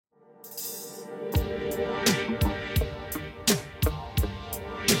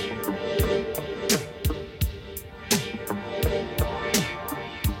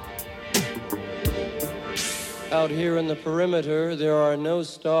Out here in the perimeter, there are no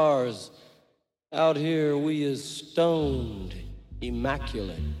stars. Out here, we is stoned,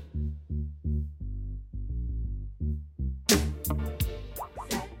 immaculate.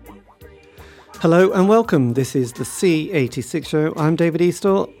 Hello and welcome. This is the C86 show. I'm David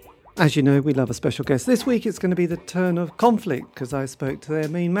Eastaugh. As you know, we love a special guest. This week it's going to be the turn of Conflict because I spoke to their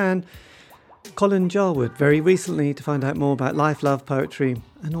main man, Colin Jarwood, very recently to find out more about life, love, poetry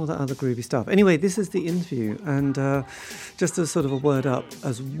and all that other groovy stuff. Anyway, this is the interview, and just as sort of a word up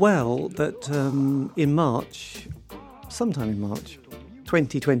as well that in March, sometime in March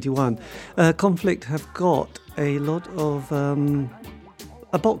 2021, Conflict have got a lot of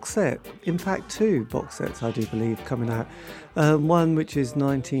a box set, in fact 2 box sets I do believe coming out. One which is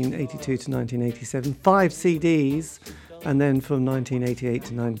 1982 to 1987, 5 CDs, and then from 1988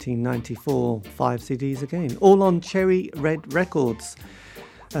 to 1994, 5 CDs again, all on Cherry Red Records.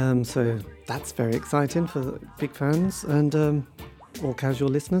 So that's very exciting for big fans and or casual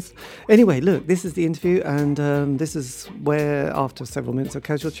listeners. Anyway, look, this is the interview, and this is where, after several minutes of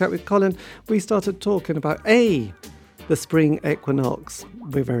casual chat with Colin, we started talking about the spring equinox.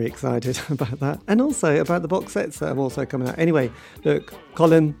 We're very excited about that, and also about the box sets that are also coming out. Anyway, look,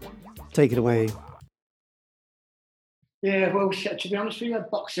 Colin, take it away. Yeah, well, to be honest with you, a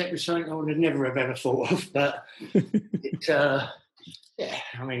box set was something I would have never have ever thought of, but it's, yeah,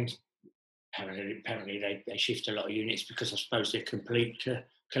 I mean, apparently they shift a lot of units because I suppose they're complete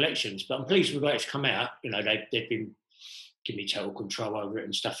collections, but I'm pleased with the way it's come out. You know, they've been giving me total control over it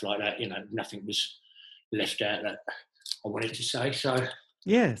and stuff like that. You know, nothing was left out that I wanted to say, so...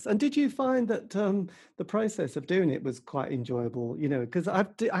 Yes, and did you find that the process of doing it was quite enjoyable? You know, because I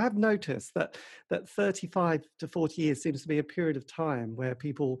have noticed that 35 to 40 years seems to be a period of time where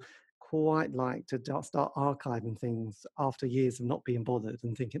people quite like to start archiving things after years of not being bothered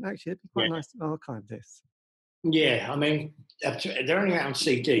and thinking, actually, it'd be quite nice to archive this. Yeah, I mean, they're only out on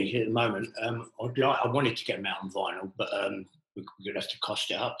CD at the moment. I wanted to get them out on vinyl, but we're going to have to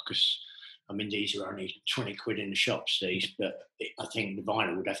cost it up because... I mean, these are only 20 quid in the shops, these, but I think the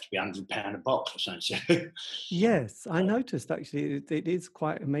vinyl would have to be £100 a box or something. Yes, I noticed actually it is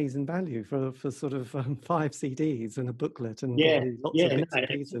quite amazing value for sort of 5 CDs and a booklet and probably lots of bits and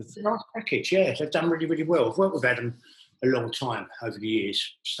pieces. It's a nice package, yeah. They've done really, really well. I've worked with Adam a long time over the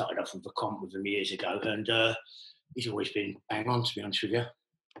years. Started off with a comp with him years ago, and he's always been bang on, to be honest with you.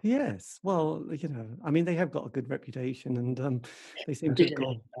 Yes, well, you know, I mean, they have got a good reputation, and they seem to have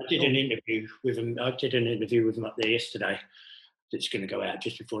gone. I did an interview with them. I did an interview with them up there yesterday. That's going to go out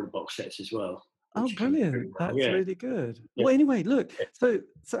just before the box sets as well. Oh, brilliant! That's really good. Yeah. Well, anyway, look. So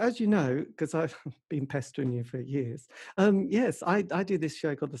as you know, because I've been pestering you for years. Yes, I do this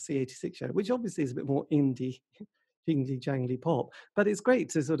show called the C86 Show, which obviously is a bit more indie. Jingly jangly pop, but it's great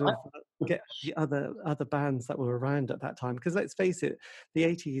to sort of get the other bands that were around at that time, because let's face it, the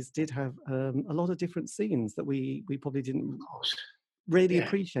 80s did have a lot of different scenes that we probably didn't really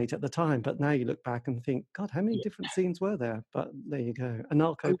appreciate at the time, but now you look back and think, God, how many different scenes were there? But there you go.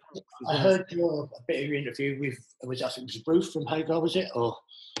 Anarcho. I heard a bit of your interview with, I think it was Ruth from Hagar, was it, or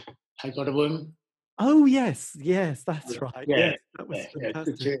Hagar the Woman? Oh yes, that's right. Yeah, that was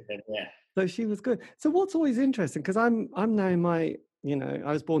fantastic. So she was good. So what's always interesting, because I'm now in my, you know,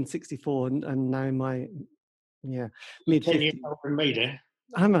 I was born 64 and now in my mid 50s. Me then.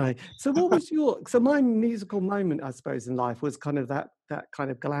 Am I? So what was my musical moment, I suppose, in life was kind of that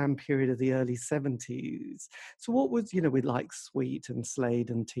kind of glam period of the early 70s. So what was, you know, with like Sweet and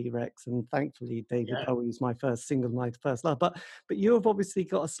Slade and T-Rex, and thankfully David Bowie was my first single, my first love. But you have obviously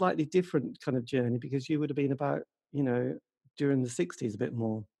got a slightly different kind of journey, because you would have been about, you know, during the 60s a bit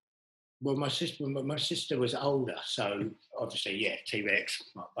more. Well, my sister was older, so obviously, T-Rex,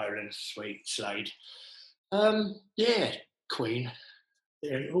 Mark Bolan, Sweet, Slade. Queen.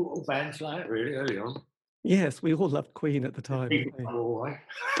 Yeah, all bands like that, really, early on. Yes, we all loved Queen at the time.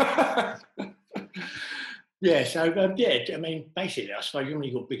 Yeah, so, I mean, basically, I suppose when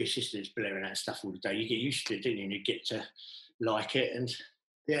you've got bigger sisters blaring out stuff all the day, you get used to it, didn't you? And you get to like it, and,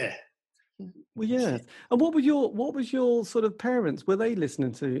 Well, yes. And what was your sort of parents? Were they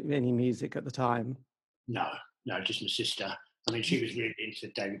listening to any music at the time? No, just my sister. I mean, she was really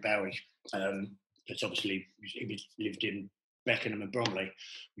into David Bowie. But obviously he lived in Beckenham and Bromley,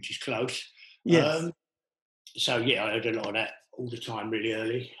 which is close. Yes. So I heard a lot of that all the time, really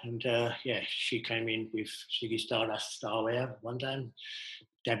early. And she came in with Ziggy Stardust, Starware one day, and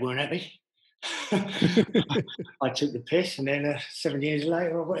Dad weren't happy. I took the piss, and then 7 years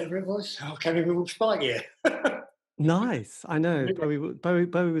later, or whatever it was, I came in with Spike. Nice. I know Yeah.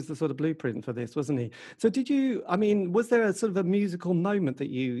 Bowie was the sort of blueprint for this, wasn't he? So did you? I mean, was there a sort of a musical moment that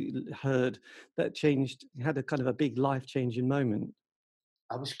you heard that changed, had a kind of a big life changing moment?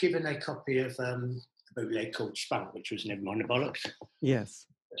 I was given a copy of a bootleg called Spunk, which was Never Mind the Bollocks Yes.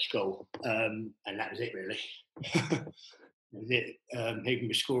 at school, and that was it really. That was it. Even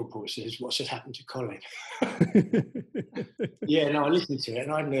my school report says, "What's has happened to Colin?" Yeah, no, I listened to it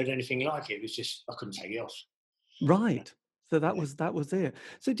and I hadn't heard anything like it. It was just I couldn't take it off. Right. So Yeah. that was it.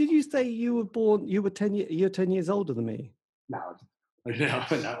 So did you say you were born? You were you're 10 years older than me. No,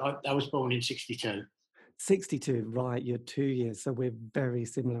 no, I was born in '62. 62, right, you're 2 years, so we're very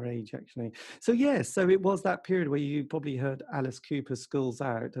similar age, actually. So, yes, so it was that period where you probably heard Alice Cooper's Schools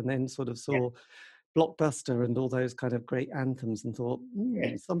Out and then sort of Yeah, saw Blockbuster and all those kind of great anthems and thought,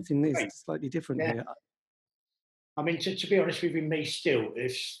 yeah, something is great. slightly different Yeah. here. I mean, to be honest with you, me still,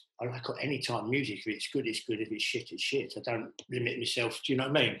 if I like any type of music, if it's good, it's good. If it's shit, it's shit. I don't limit myself. Do you know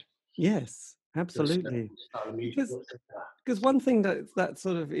what I mean? Yes, To a certain absolutely. style of music Because whatsoever. because one thing that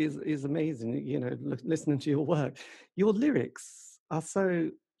sort of is amazing, listening to your work, your lyrics are so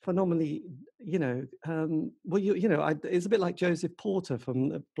phenomenally, well, it's a bit like Joseph Porter from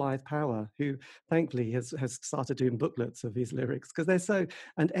the Blythe Power, who thankfully has started doing booklets of his lyrics because they're so,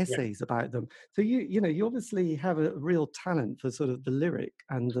 and Yeah. essays about them. So you obviously have a real talent for sort of the lyric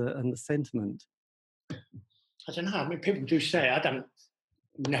and the sentiment. I don't know. I mean, people do say I don't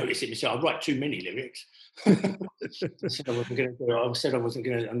notice it myself. I write too many lyrics. I said I wasn't going to do it. I said I wasn't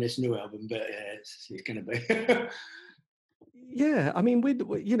going to on this new album, but yeah, it's going to be. Yeah, I mean,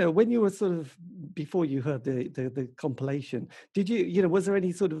 when you were sort of before you heard the compilation, did was there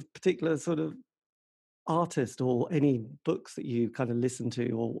any sort of particular sort of artist or any books that you kind of listened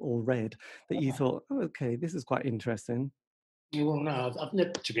to or read that you thought, oh, okay, this is quite interesting? Well, no, I've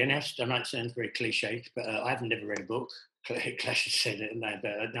never, to be honest, I know it sounds very cliched, but I haven't never read a book. Clash has said it, and that,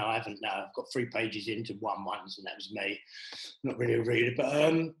 but no, I haven't. No, I've got 3 pages into one once, and that was me. Not really a reader, but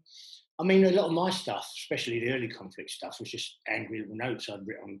I mean, a lot of my stuff, especially the early conflict stuff, was just angry little notes I'd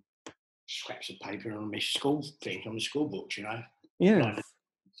written on scraps of paper on my school things, on the school books, blind Yes.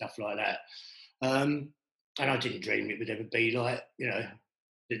 stuff like that. And I didn't dream it would ever be like,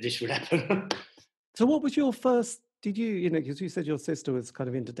 that this would happen. So what was your first, because you said your sister was kind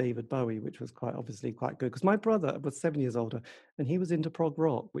of into David Bowie, which was quite obviously quite good. Because my brother was 7 years older and he was into prog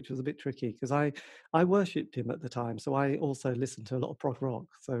rock, which was a bit tricky because I worshipped him at the time. So I also listened to a lot of prog rock.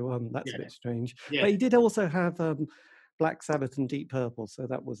 So that's Yeah, a bit strange. yeah. But he did also have Black Sabbath and Deep Purple, so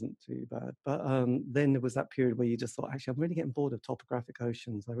that wasn't too bad. But then there was that period where you just thought, actually, I'm really getting bored of Topographic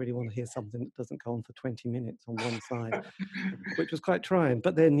Oceans. I really want to hear something that doesn't go on for 20 minutes on one side, which was quite trying.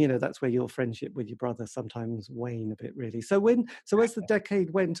 But then, that's where your friendship with your brother sometimes wane a bit, really. So as the decade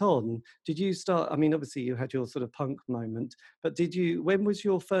went on, did you start? I mean, obviously you had your sort of punk moment, but when was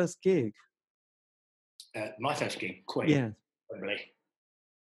your first gig? My first gig, Queen, Yeah. Wembley.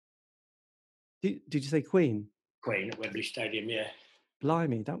 Did you say Queen? Queen at Wembley Stadium, yeah.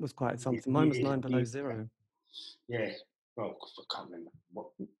 Blimey, that was quite something. Mine was 9 Below 0. Yeah. Well, I can't remember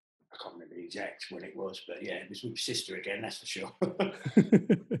I can't remember the exact when it was, but yeah, it was with my sister again, that's for sure.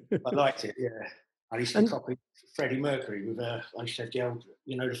 I liked it, yeah. I used to And copy Freddie Mercury with I used to have the old,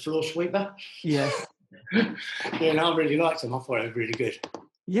 the floor sweeper. yes. Yeah, and I really liked them. I thought it was really good.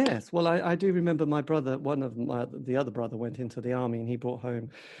 Yes, well, I do remember my brother. The other brother went into the army, and he brought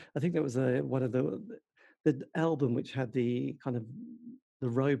home, I think it was one of the album which had the kind of the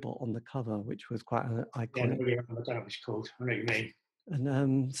robot on the cover, which was quite Yeah, I iconic. don't know what it's called. I know what you mean.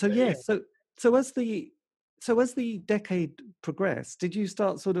 And so But yeah, yes, so as the decade progressed, did you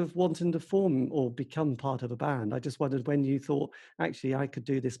start sort of wanting to form or become part of a band? I just wondered when you thought, actually, I could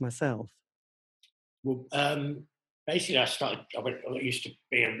do this myself. well, basically, I used to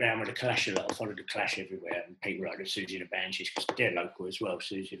be around with the Clash a lot. I followed the Clash everywhere, and people like the Susie and the Banshees because they're local as well.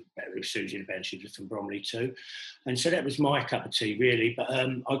 Susie and the Banshees are from Bromley too, and so that was my cup of tea really. But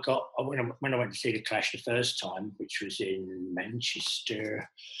when I went to see the Clash the first time, which was in Manchester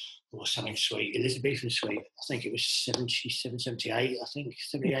or something sweet, Elizabethan Suite. I think it was 77, 78, I think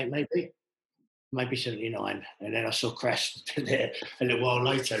 78 maybe 79, and then I saw Crash there a little while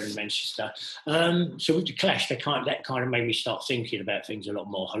later in Manchester. So with the Clash, that kind of made me start thinking about things a lot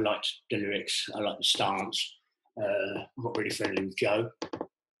more. I liked the lyrics, I liked the stance. I'm not really friendly with Joe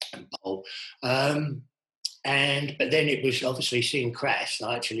and Paul. But then it was obviously seeing Crash.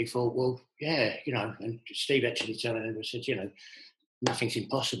 I actually thought, well, yeah, and Steve actually told me, and said, nothing's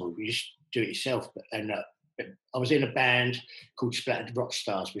impossible. You just do it yourself. But I was in a band called Splattered Rock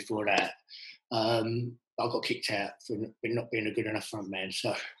Stars before that. I got kicked out for not being a good enough front man.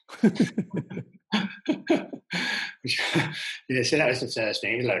 So Yeah, so that was the first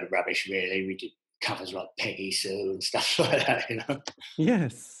thing. A load of rubbish, really. We did covers like Peggy Sue and stuff like that,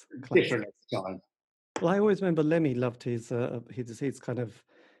 Yes, Different classic. at the time. Well, I always remember Lemmy loved his kind of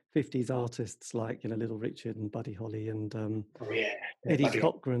 50s artists like, Little Richard and Buddy Holly and Oh, yeah. Yeah, Eddie Buddy.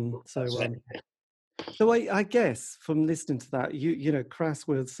 Cochran. That's it. So I guess from listening to that, Crass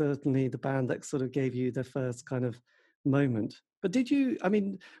were certainly the band that sort of gave you the first kind of moment. But did you, I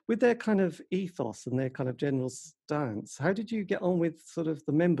mean, with their kind of ethos and their kind of general stance, how did you get on with sort of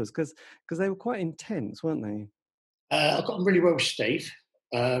the members? Because they were quite intense, weren't they? I got on really well with Steve.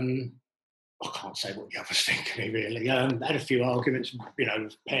 I can't say what the others think of me, really. Had a few arguments,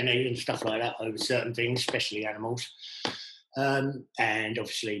 with Penny and stuff like that over certain things, especially animals. And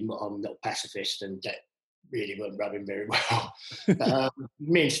obviously, I'm not a pacifist, and that really weren't rubbing very well. But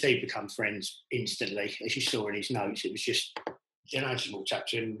me and Steve become friends instantly. As you saw in his notes, it was just, I just walked up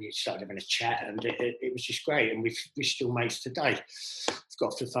to him, we started having a chat, and it was just great. And we're still mates today. I've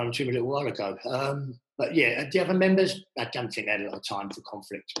got off the phone to him a little while ago. But yeah, the other members, I don't think they had a lot of time for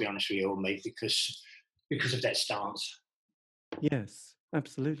conflict, to be honest with you, or me, because of that stance. Yes,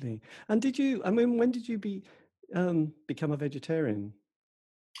 absolutely. And did you, I mean, when did you become a vegetarian?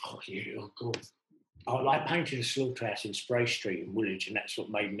 Oh, yeah, oh God. I painted a slaughterhouse in Spray Street in Woolwich, and that's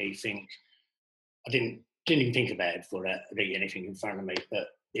what made me think. I didn't even think about it before that. I'd eat anything in front of me, but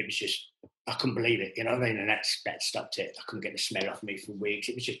it was just, I couldn't believe it, you know what I mean? And that stopped it. I couldn't get the smell off me for weeks.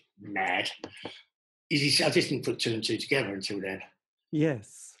 It was just mad. I just didn't put two and two together until then.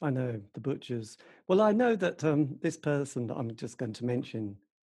 Yes, I know, the butchers. Well, I know that this person that I'm just going to mention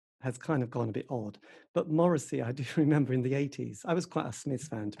has kind of gone a bit odd. But Morrissey, I do remember in the 80s, I was quite a Smiths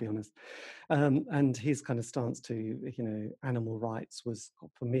fan, to be honest. And his kind of stance to, animal rights was,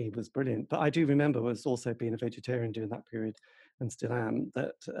 for me, was brilliant. But I do remember was also being a vegetarian during that period and still am,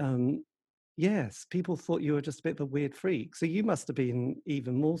 that, yes, people thought you were just a bit of a weird freak. So you must have been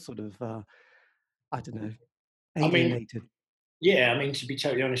even more sort of, I don't know, I mean, alienated. yeah, I mean, to be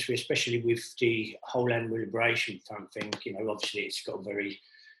totally honest with you, especially with the whole animal liberation front thing, obviously it's got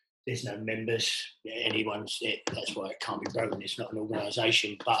there's no members, that's why it can't be broken. It's not an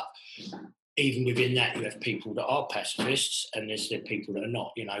organisation. But even within that, you have people that are pacifists and there's the people that are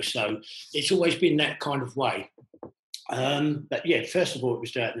not, So it's always been that kind of way. But yeah, first of all, it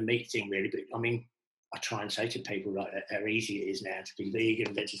was the meat thing, really. But I mean, I try and say to people like how easy it is now to be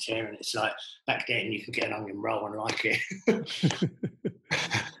vegan, vegetarian. It's like back then you could get an onion roll and like it.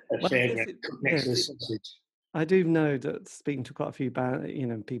 Well, Next to the sausage. I do know that speaking to quite a few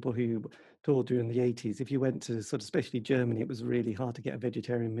people who toured during the 80s, if you went to sort of especially Germany, it was really hard to get a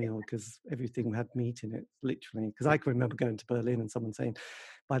vegetarian meal because everything had meat in it, literally. Because I can remember going to Berlin and someone saying,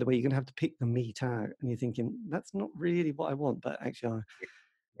 by the way, you're going to have to pick the meat out. And you're thinking, that's not really what I want. But actually,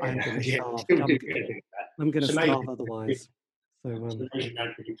 I'm going to starve. I'm going to starve otherwise. So,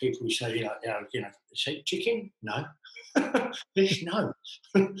 people who say, say chicken? No. Fish? No.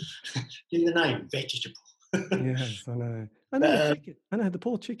 In the name, vegetable. Yes, I know. I know, I know the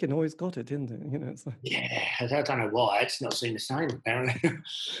poor chicken always got it, didn't it? It's like... Yeah, I don't know why. It's not seen the same, apparently.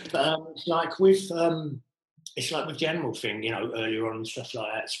 But it's like with the animal thing, earlier on and stuff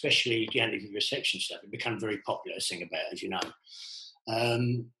like that, especially the anti-vivisection stuff. It became very popular to sing about, as you know.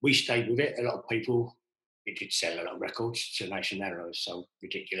 We stayed with it. A lot of people, it did sell a lot of records to Nation Narrow. It was so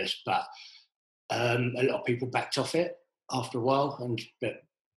ridiculous. But a lot of people backed off it after a while, but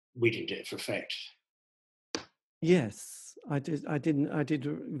we didn't do it for effect. Yes, I did. I did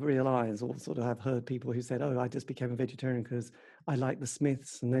realize, or sort of have heard people who said, "Oh, I just became a vegetarian because I like the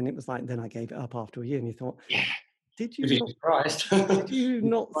Smiths," and then it was like, then I gave it up after a year. And you thought, yeah, did you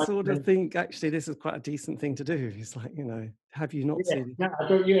not sort of think actually this is quite a decent thing to do? It's like, have you not seen? No, I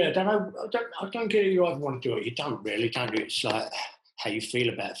don't know. I don't get it. You either want to do it, you don't really, don't you? It's like how you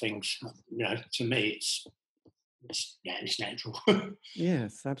feel about things. To me, it's natural.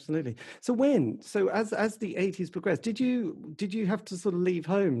 Yes, absolutely. So as the 80s progressed, did you have to sort of leave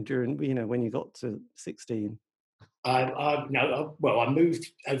home during, when you got to 16? I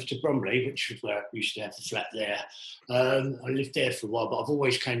moved over to Bromley, which is where I used to have the flat there. I lived there for a while, but I've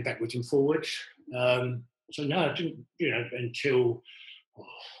always came backwards and forwards. So no, I didn't, until I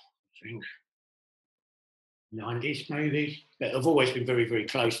think 90s maybe. But I've always been very, very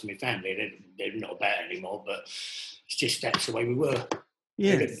close to my family. They're not about anymore, but it's just that's the way we were.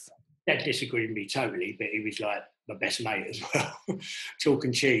 Yes. Dad disagreed with me totally, but he was like my best mate as well. Chalk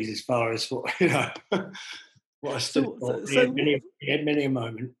and cheese as far as what, what I stood for. He had many a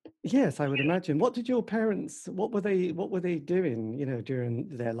moment. Yes, I would imagine. What did your parents, what were they doing, during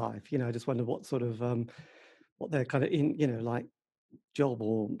their life? I just wonder what sort of, what they're kind of in, like job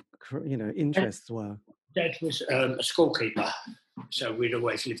or interests were? Dad was a schoolkeeper, so we'd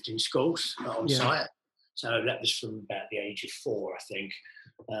always lived in schools on Yeah. site. So that was from about the age of 4, I think.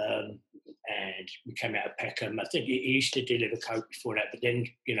 And we came out of Peckham. I think he used to deliver coke before that, but then,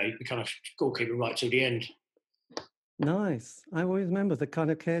 he became a schoolkeeper right till the end. Nice. I always remember the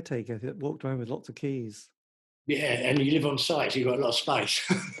kind of caretaker that walked around with lots of keys. Yeah, and you live on site, so you've got a lot of space.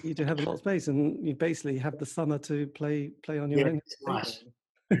 You do have a lot of space, and you basically have the summer to play on your Yeah, own. it's nice.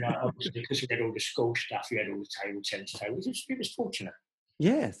 And obviously, because we had all the school stuff, we had all the table tennis tables. It was fortunate.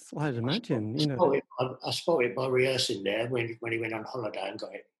 Yes, I'd imagine. I spotted it by rehearsing there when he went on holiday and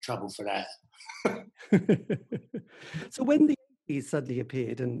got in trouble for that. So when the 80s suddenly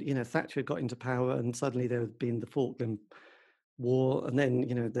appeared and, Thatcher got into power and suddenly there had been the Falkland War and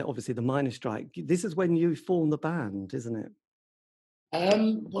then, obviously the miners' strike, this is when you formed the band, isn't it?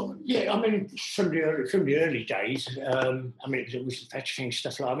 Well, yeah, I mean, from the early days, it was the Thatcher thing,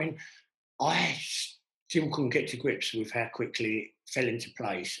 stuff like I still couldn't get to grips with how quickly it fell into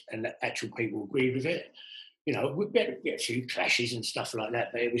place and that actual people agreed with it. We had a few clashes and stuff like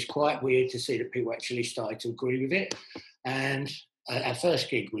that, but it was quite weird to see that people actually started to agree with it. And our first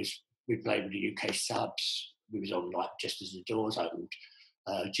gig was, we played with the UK Subs. We was on just as the doors opened.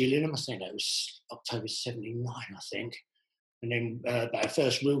 Gillingham, I think that was October 79, I think. And then our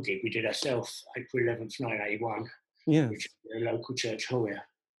first real gig we did ourselves, April 11th, 1981, which was a local church hall here.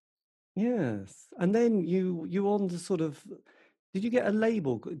 Yes. And then you on the sort of, did you get a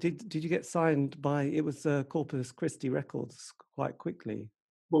label? Did you get signed by, it was Corpus Christi Records quite quickly?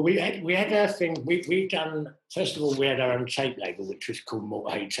 Well, we had our thing. We've done, first of all, we had our own tape label, which was called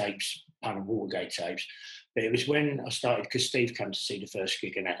Motorhead Tapes, and Watergate Tapes. But it was when I started, because Steve came to see the first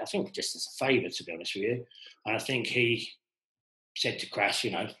gig, and I think just as a favour, to be honest with you. And I think he said to Crass,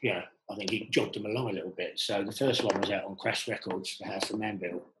 I think he jogged him along a little bit. So the first one was out on Crass Records, The House of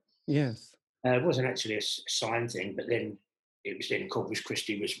Manville. Yes. It wasn't actually a signed thing, but then it was then Corpus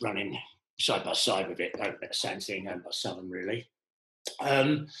Christi was running side by side with it, the same thing, owned by Southern, really.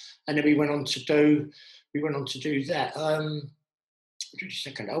 And then we went on to do that. Just a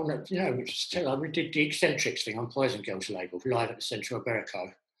second. Oh no, we did the Eccentrics thing on Poison Girls label, live at the Centre of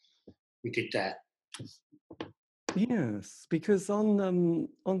Iberico. We did that. Yes, because on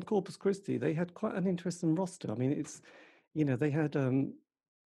Corpus Christi they had quite an interesting roster. I mean, it's they had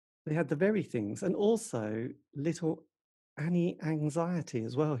the Very Things and also Little Annie Anxiety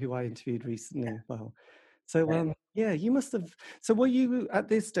as well, who I interviewed recently as well. So you must have. So were you at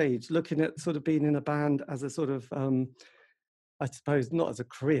this stage looking at sort of being in a band as a sort of I suppose not as a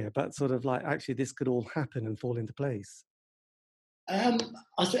career, but sort of like actually this could all happen and fall into place? I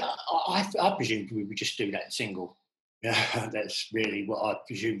presumed we would just do that single. Yeah, that's really what I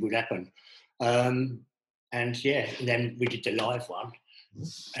presumed would happen. And then we did the live one,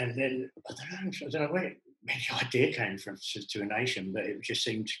 and then I don't know where the idea came from to a Nation, but it just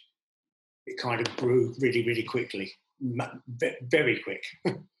seemed it kind of grew really, really quickly, very quick.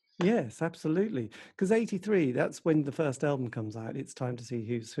 Yes, absolutely. Because 83, that's when the first album comes out. It's Time to See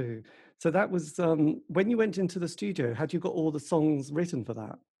Who's Who. So that was when you went into the studio, had you got all the songs written for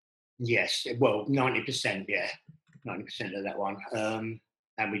that? Yes, well, 90%, yeah. 90% of that one.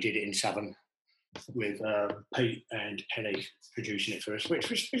 And we did it in Southern with Pete and Penny producing it for us,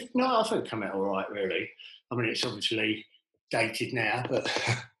 which was, I think it came out all right, really. I mean, it's obviously dated now, but...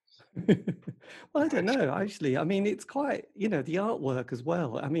 Well, I don't know, actually. I mean, it's quite, the artwork as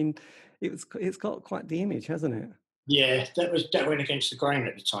well. I mean, it's got quite the image, hasn't it? Yeah, that went against the grain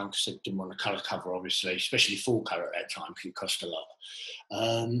at the time because they didn't want a colour cover, obviously, especially full colour at that time because it cost a lot.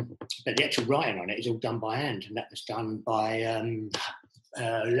 But the actual writing on it is all done by hand, and that was done by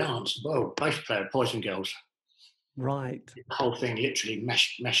Lance, bass player, Poison Girls. Right. The whole thing literally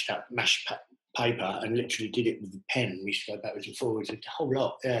mashed paper and literally did it with a pen. We used to go backwards and forwards, the whole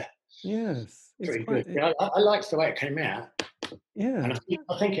lot, yeah. Yes. Pretty good. I liked the way it came out. Yeah. And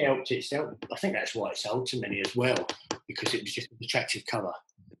I think it helped itself. I think that's why it sold to many as well, because it was just an attractive cover.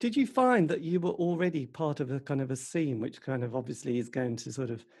 Did you find that you were already part of a kind of a scene, which kind of obviously is going to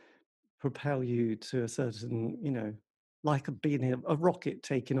sort of propel you to a certain, like being a rocket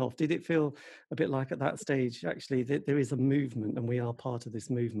taking off? Did it feel a bit like at that stage, actually, that there is a movement and we are part of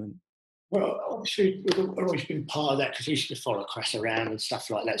this movement? Well, obviously, we've always been part of that because we used to follow Crass around and stuff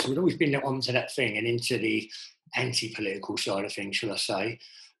like that. So we've always been onto that thing and into the anti-political side of things, shall I say.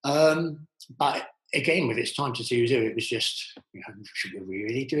 But again, with It's Time to See Who's Who, it was just, should we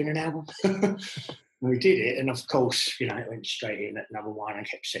really doing an album? We did it, and of course, it went straight in at number one and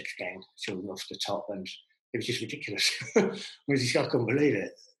kept Sex Gang children off the top, and it was just ridiculous. I couldn't believe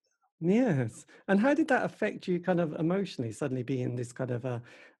it. Yes. And how did that affect you kind of emotionally, suddenly being this kind of a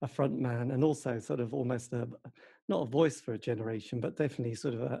front man and also sort of almost not a voice for a generation, but definitely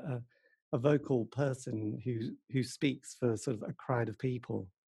sort of a vocal person who speaks for sort of a crowd of people?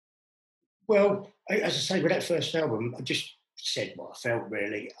 Well, as I say, with that first album, I just said what I felt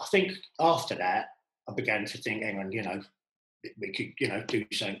really. I think after that, I began to think, hang on, we could, do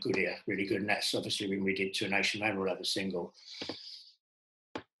something good here, really good. And that's obviously when we did To a Nation Man, we'll have a single.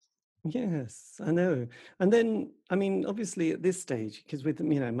 Yes, I know. And then, I mean, obviously at this stage, because with,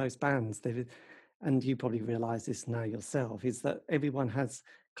 most bands, and you probably realize this now yourself, is that everyone has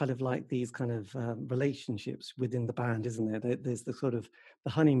kind of like these kind of relationships within the band, isn't there? There's the sort of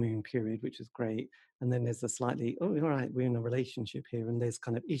the honeymoon period, which is great. And then there's the slightly, oh, all right, we're in a relationship here. And there's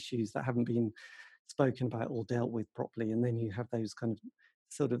kind of issues that haven't been spoken about or dealt with properly. And then you have those kind of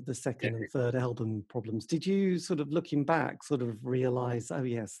sort of the second and third album problems. Did you sort of looking back sort of realize, oh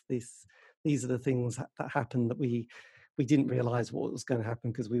yes, these are the things that happened that we didn't realize what was going to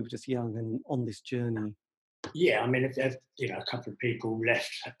happen because we were just young and on this journey? Yeah, I mean, if a couple of people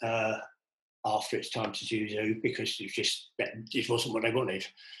left after it's time to do because that just wasn't what they wanted.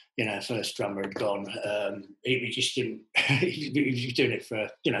 First drummer had gone. He just didn't. He was doing it for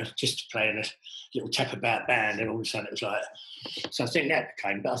just to play in a little tap about band, and all of a sudden it was like. So I think that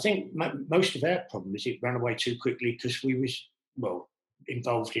became. But I think most of our problem is it ran away too quickly because we was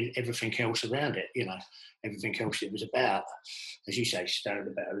involved in everything else around it. Everything else it was about, as you say, Stone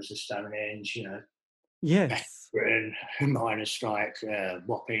the Battle as a Stonehenge. Yes. Britain, Minor Strike,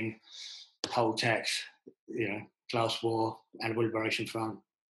 Wapping, Poll Tax, Class War, Animal Liberation Front.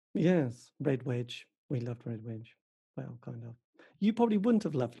 Yes, Red Wedge. We loved Red Wedge. Well, kind of. You probably wouldn't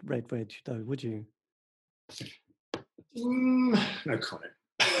have loved Red Wedge, though, would you? No comment.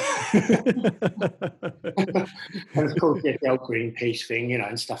 And of course, the old Greenpeace thing,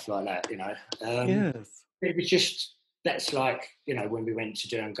 and stuff like that, Yes. It was just, that's like, when we went to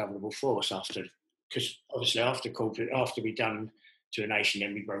do Ungovernable Force because obviously after we'd done To a Nation,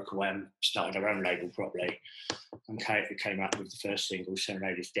 then we broke away and started our own label properly and came out with the first single,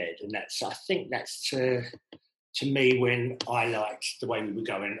 Serenade is Dead. And I think that's to me when I liked the way we were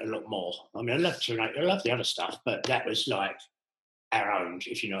going a lot more. I mean, I love the other stuff, but that was like our own,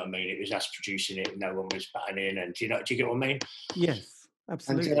 if you know what I mean. It was us producing it, no one was butting in, and do you get what I mean? Yes,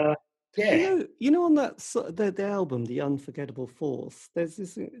 absolutely. And, yeah. On that the album, The Unforgettable Force, there's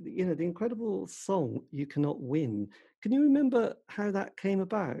this, the incredible song You Cannot Win. Can you remember how that came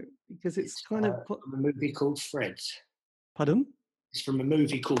about? Because it's kind of from a movie called Freds. Pardon? It's from a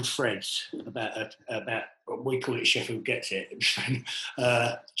movie called Freds about we call it Sheffield Gets It.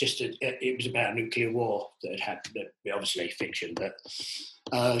 It was about a nuclear war that had happened. Obviously fiction, but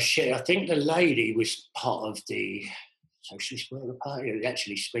I think the lady was part of the Socialist Worker Party. It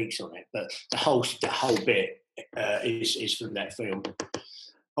actually speaks on it, but the whole bit is from that film.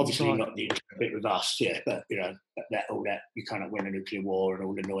 Obviously, Right. not the intro bit with us, yeah, but all that you cannot win a nuclear war and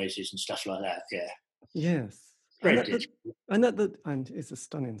all the noises and stuff like that, yeah. Yes. And it's a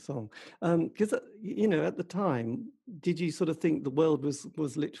stunning song. Because at the time, did you sort of think the world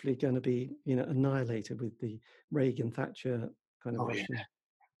was literally going to be annihilated with the Reagan Thatcher kind of regime? Yeah.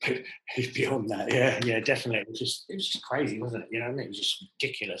 Beyond that, yeah, definitely. It was just crazy, wasn't it? It was just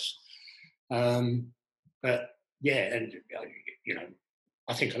ridiculous. But yeah, and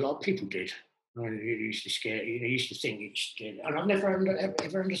I think a lot of people did. I mean, it used to scare you. Used to think it's, and I've never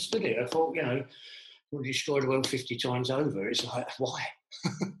ever understood it. I thought, we'll destroy the world 50 times over. It's like, why?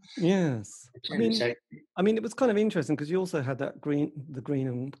 Yes. I mean, it was kind of interesting because you also had the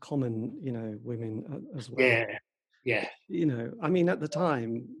Greenham Common, women as well. Yeah. Yeah. I mean, at the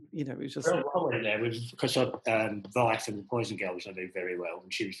time, it was just. Well, I went there because Vife and the Poison Girls I knew very well,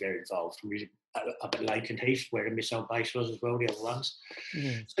 and she was very involved. We were up at Lake and Heath, where the missile base was as well, the other ones.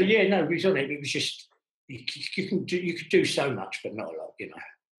 Yes. So yeah, no, we was on it. It was just you could do so much, but not a lot,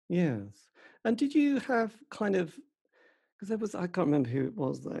 Yes. And did you have kind of, because I can't remember who it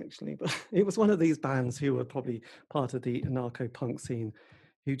was actually, but it was one of these bands who were probably part of the anarcho-punk scene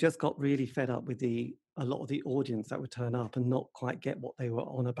who just got really fed up with a lot of the audience that would turn up and not quite get what they were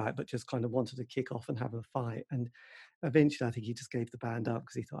on about, but just kind of wanted to kick off and have a fight. And eventually I think he just gave the band up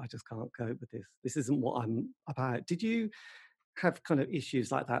because he thought, I just can't cope with this. This isn't what I'm about. Did you have kind of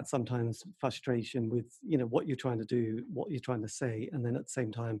issues like that, sometimes frustration with, what you're trying to do, what you're trying to say, and then at the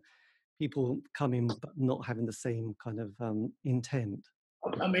same time, people coming but not having the same kind of intent?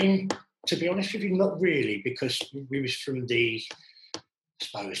 I mean, to be honest with you, not really, because we was from the, I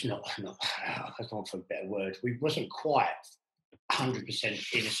suppose, not I can't for a better word, we wasn't quite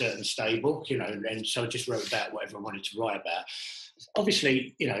 100% in a certain stable, and so I just wrote about whatever I wanted to write about.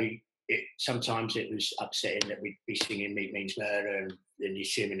 Obviously, sometimes it was upsetting that we'd be singing Meat Means Murder and then you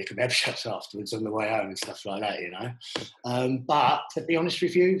see him in the kebab shops afterwards on the way home and stuff like that, you know. But to be honest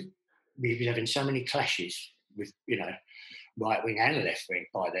with you, we've been having so many clashes with, you know, right wing and left wing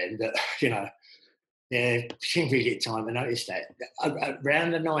by then that, you know, yeah, didn't really get time to notice that.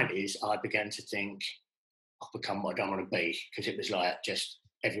 Around the 90s, I began to think I've become what I don't want to be, because it was like just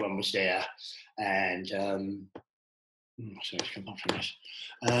everyone was there. And sorry, it's come up from this.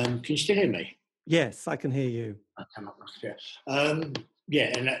 Can you still hear me? Yes, I can hear you. I come up,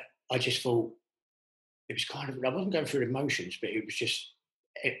 yeah, and I just thought it was kind of, I wasn't going through emotions, but it was just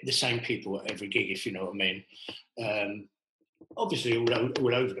the same people at every gig, if you know what I mean. Obviously all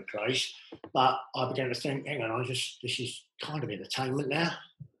over the place, but I began to think, hang on, this is kind of entertainment now.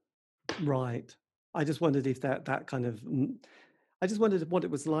 Right. I just wondered if that kind of, I just wondered what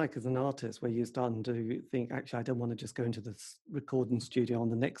it was like as an artist, where you're starting to think, actually, I don't want to just go into the recording studio on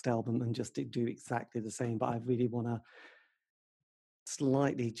the next album and just do exactly the same, but I really want to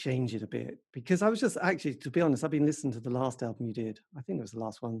slightly change it a bit. Because I was just, actually, to be honest, I've been listening to the last album you did. I think it was the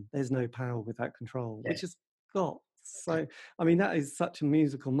last one, There's No Power Without Control, which has got so, I mean, that is such a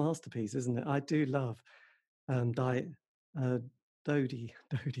musical masterpiece, isn't it? I do love Dodie.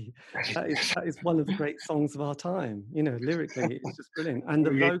 That is one of the great songs of our time. You know, lyrically, it's just brilliant, and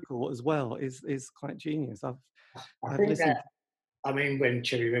the vocal as well is quite genius. I think listened. That, I mean, when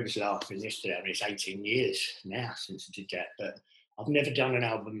Cherry Rivers laughing yesterday, I mean, it's 18 years now since I did that, but I've never done an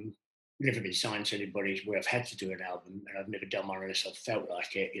album, never been signed to anybody where I've had to do an album, and I've never done one unless I've felt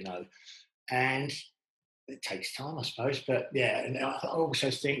like it, you know. And it takes time, I suppose, but yeah, and I also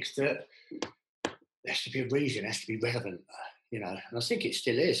think that there has to be a reason, it has to be relevant, you know, and I think it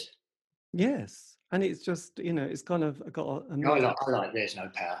still is. Yes, and it's just, you know, it's kind of got I like There's No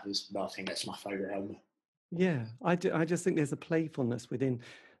Power. I think that's my favourite album. Yeah, I do. I just think there's a playfulness within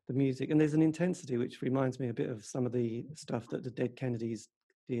the music, and there's an intensity which reminds me a bit of some of the stuff that the Dead Kennedys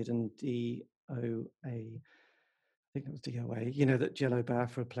did, and DOA. I think it was DOA, you know, that Jello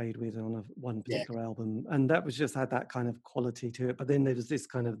Biafra played with on one particular album. And that was just had that kind of quality to it. But then there was this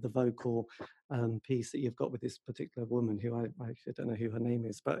kind of the vocal piece that you've got with this particular woman who I actually don't know who her name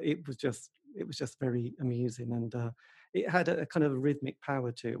is, but it was just very amusing. And it had a kind of rhythmic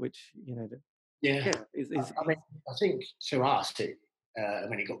power to it, which, you know, I mean, I think to us,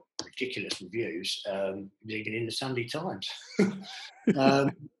 when it got ridiculous reviews, even in the Sunday Times.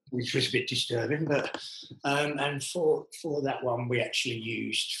 Which was a bit disturbing, but and for that one we actually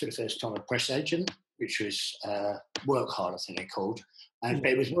used for the first time a press agent, which was Work Hard, I think they're called, and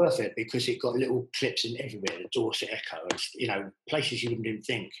but it was worth it because it got little clips in everywhere, the Dorset Echo, and you know, places you wouldn't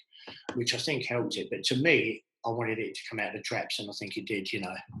think, which I think helped it. But to me, I wanted it to come out of the traps, and I think it did, you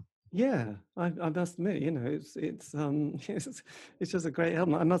know. Yeah, I must admit, you know, it's just a great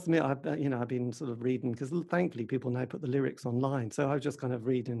album. I must admit, I've been sort of reading, because thankfully people now put the lyrics online, so I was just kind of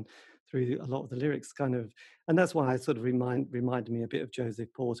reading through a lot of the lyrics, kind of, and that's why I sort of reminded me a bit of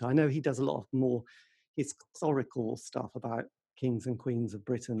Joseph Porter. I know he does a lot of more historical stuff about kings and queens of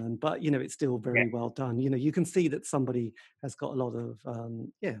Britain, but you know, it's still very well done. You know, you can see that somebody has got a lot of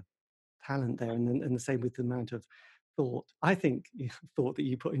talent there, and the same with the amount of thought that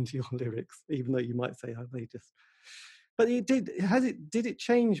you put into your lyrics, even though you might say, oh, they just, but did it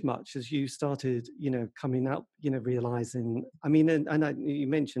change much as you started, you know, coming up, you know, realizing, I mean, and you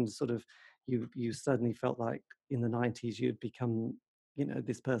mentioned sort of you suddenly felt like in the 90s you'd become, you know,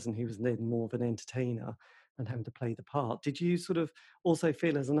 this person who was then more of an entertainer and having to play the part. Did you sort of also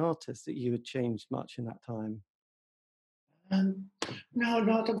feel as an artist that you had changed much in that time? No, I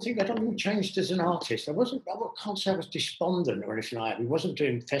don't think we changed as an artist. I can't say I was despondent or anything like that. We wasn't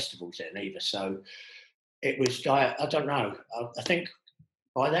doing festivals then either. So it was, I don't know. I think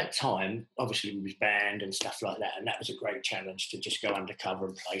by that time, obviously we was banned and stuff like that. And that was a great challenge to just go undercover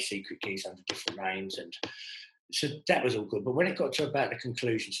and play secret gigs under different names. And so that was all good. But when it got to about the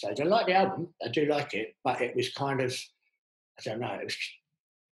conclusion stage, I like the album. I do like it. But it was kind of, I don't know, it was,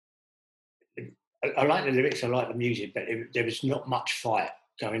 I like the lyrics, I like the music, but there was not much fight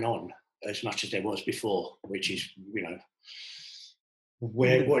going on as much as there was before, which is, you know,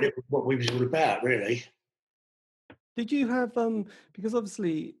 what we was all about, really. Did you have because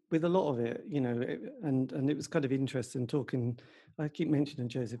obviously with a lot of it, you know, and it was kind of interesting talking. I keep mentioning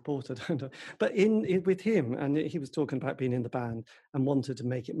Joseph Porter, don't I? But with him, and he was talking about being in the band and wanted to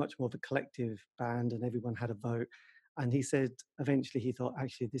make it much more of a collective band, and everyone had a vote. And he said eventually he thought,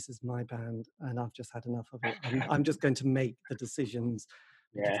 actually, this is my band, and I've just had enough of it. I'm just going to make the decisions.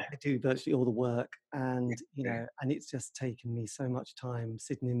 Yeah, I do virtually all the work, and you know, and it's just taken me so much time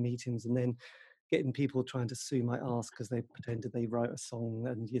sitting in meetings and then getting people trying to sue my ass because they pretended they wrote a song,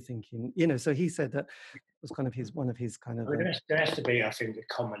 and you're thinking, so he said that was kind of one of his kind of. I mean, there has to be, I think, a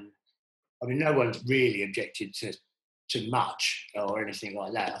common. I mean, no one's really objected to much or anything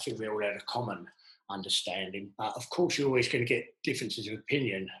like that. I think we all had a common understanding. But of course, you're always going to get differences of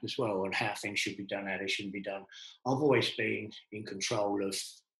opinion as well on how things should be done, how they shouldn't be done. I've always been in control of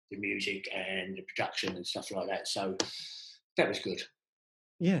the music and the production and stuff like that. So that was good.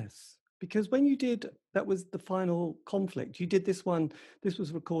 Yes, because when you did, that was the final Conflict. You did this one, this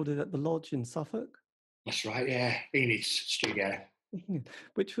was recorded at the Lodge in Suffolk. That's right, yeah, Enid's studio.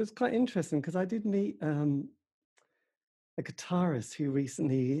 Which was quite interesting because I did meet a guitarist who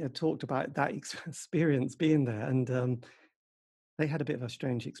recently had talked about that experience being there, and they had a bit of a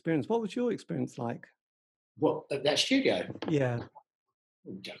strange experience. What was your experience like? What, at that studio? Yeah.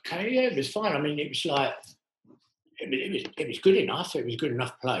 Okay, yeah, it was fine. I mean, it was like, it was good enough. It was a good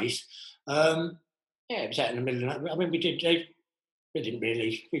enough place. Yeah, it was out in the middle of that. I mean, we didn't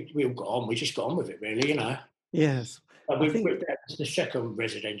really, we all got on. We just got on with it, really, you know. Yes. That was the second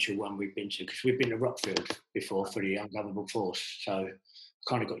residential one we've been to, because we've been to Rockfield before for the Ungovernable Force. So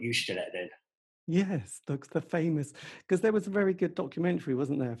kind of got used to that then. Yes, the famous, because there was a very good documentary,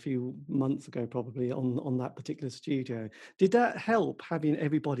 wasn't there, a few months ago, probably on that particular studio. Did that help, having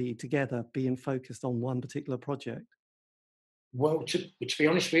everybody together, being focused on one particular project? Well, to be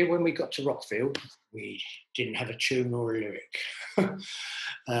honest with you, when we got to Rockfield, we didn't have a tune or a lyric.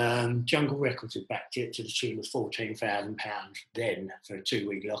 Jungle Records had backed it to the tune of £14,000 then for a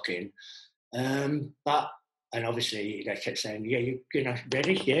 2-week lock-in. And obviously they kept saying, yeah, you know,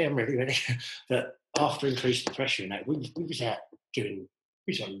 ready? Yeah, I'm ready. But after increased pressure and that, we was out doing,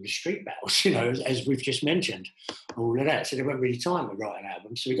 we was on the street battles, you know, as we've just mentioned, all of that. So there weren't really time to write an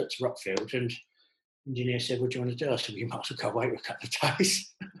album. So we got to Rockfield and the engineer said, what do you want to do? I said, we might as well go away for a couple of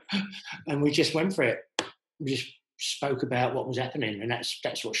days. And we just went for it. We just spoke about what was happening. And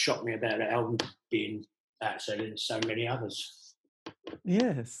that's what shocked me about the album being outselling than so many others.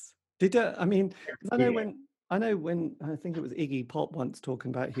 Yes. I mean, I know when I think it was Iggy Pop once talking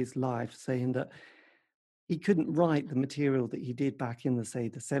about his life, saying that he couldn't write the material that he did back in the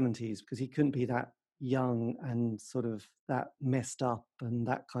 70s because he couldn't be that young and sort of that messed up and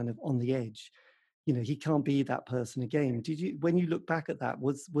that kind of on the edge. You know, he can't be that person again. When you look back at that,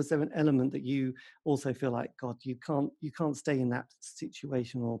 was there an element that you also feel like, God, you can't stay in that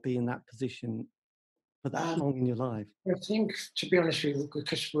situation or be in that position for that long in your life? I think, to be honest with you,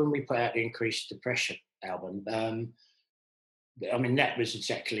 because when we put out the Increased Depression album, I mean, that was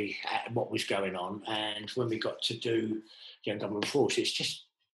exactly what was going on. And when we got to do the Ungovernable Force, it's just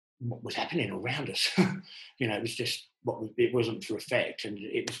what was happening around us. You know, it was just it wasn't for effect. And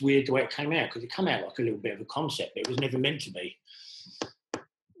it was weird the way it came out, because it came out like a little bit of a concept, but it was never meant to be.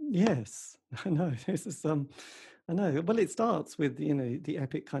 Yes, I know. This is I know. Well, it starts with, you know, the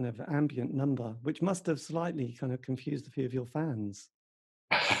epic kind of ambient number, which must have slightly kind of confused a few of your fans.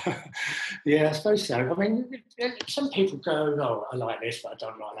 Yeah, I suppose so. I mean, some people go, "Oh, I like this, but I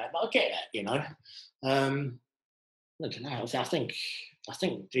don't like that." But I get that, you know. I don't know. I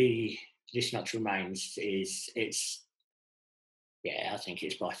think the This Much Remains I think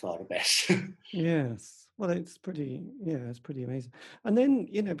it's by far the best. Yes. Well, it's pretty amazing. And then,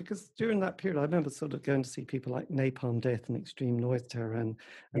 you know, because during that period, I remember sort of going to see people like Napalm Death and Extreme Noise Terror and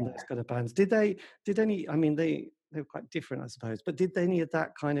those kind of bands. Did any, I mean, they were quite different, I suppose, but did any of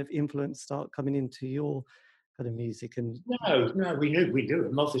that kind of influence start coming into your kind of music? And No, we knew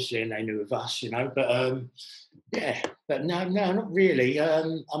them obviously, and they knew of us, you know. But but no, not really. I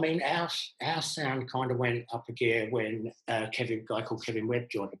mean, our sound kind of went up a gear when a guy called Kevin Webb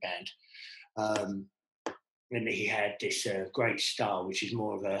joined the band. And he had this great style, which is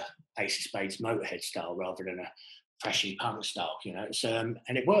more of a Ace of Spades Motorhead style rather than a thrashy punk style, you know.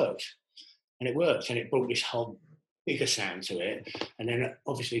 And it worked, and it brought this whole bigger sound to it. And then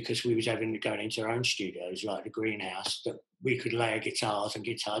obviously, because we was having to go into our own studios like the Greenhouse, that we could layer guitars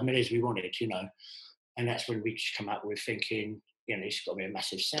as many as we wanted, you know. And that's when we just come up with thinking, you know, it's got to be a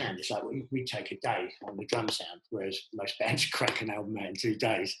massive sound. It's like we take a day on the drum sound, whereas most bands crack an album out in 2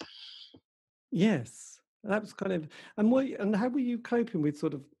 days. Yes. That was kind of, and how were you coping with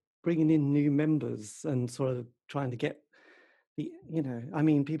sort of bringing in new members and sort of trying to get you know, I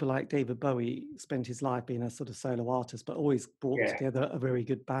mean, people like David Bowie spent his life being a sort of solo artist, but always brought together a very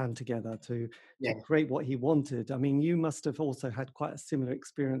good band together to create what he wanted. I mean, you must have also had quite a similar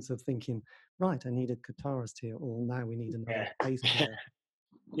experience of thinking, right, I need a guitarist here, or now we need another bass player.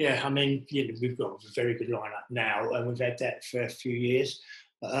 Yeah, I mean, we've got a very good lineup now, and we've had that for a few years.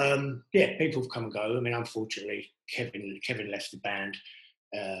 People have come and go. I mean, unfortunately, Kevin left the band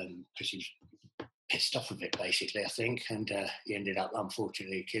because he's pissed off with it, basically, I think, and he ended up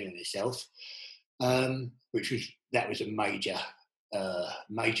unfortunately killing himself, which was a major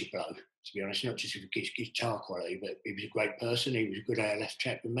blow, to be honest. Not just with his guitar quality, but he was a great person. He was a good ALF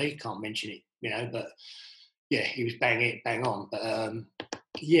chap with me. Can't mention it, but yeah, he was bang on. But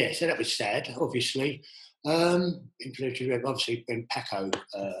yeah, so that was sad, obviously. Obviously, when Paco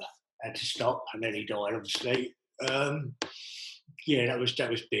had to stop, and then he died, obviously. Yeah, that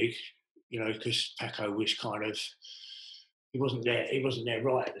was big, because Paco was kind of, he wasn't there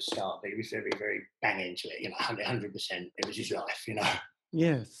right at the start, but he was very, very bang into it, 100%. It was his life,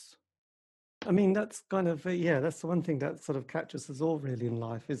 Yes. I mean, that's kind of, that's the one thing that sort of catches us all really in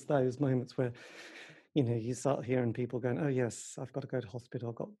life, is those moments where, you start hearing people going, oh, yes, I've got to go to hospital.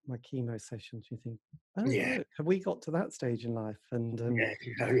 I've got my chemo sessions. You think, oh, Yeah. look, have we got to that stage in life? And yeah,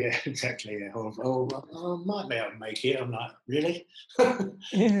 exactly. Yeah. I might be able to make it. I'm like, really?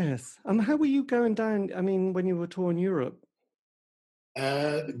 Yes. How were you going down, I mean, when you were touring Europe?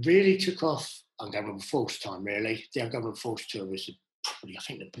 Really took off Ungovernable Force time, really. The Ungovernable Force tour was probably, I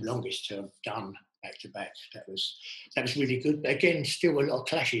think, the longest tour I've done back to back. That was really good. But again, still a lot of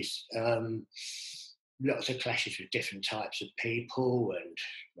clashes. Lots of clashes with different types of people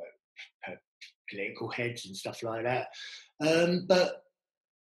and political heads and stuff like that. But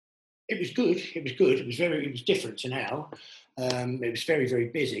it was good. It was different to now. It was very, very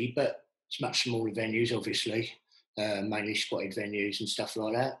busy, but it's much smaller venues, obviously, mainly squatted venues and stuff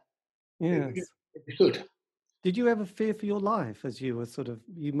like that. Yes. It was good. Did you ever fear for your life as you were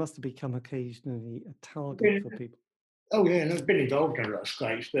you must have become occasionally a target for people? Oh, yeah, and I've been involved in a lot of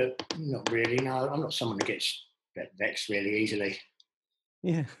scrapes, but not really. No, I'm not someone that gets vexed really easily.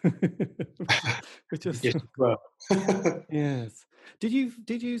 Yeah. Which is Just well. Yes. Did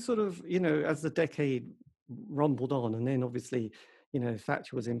you sort of, as the decade rumbled on, and then obviously,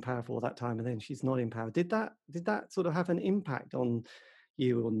 Thatcher was in power for that time, and then she's not in power. Did that sort of have an impact on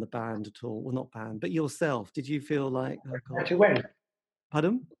you, on the band at all? Well, not band, but yourself. Did you feel like, oh God? Thatcher when?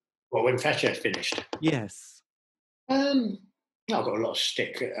 Pardon? Well, when Thatcher finished. Yes. I've got a lot of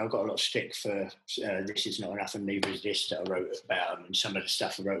stick. I've got a lot of stick for This Is Not Enough and Neither Is This that I wrote about them, and some of the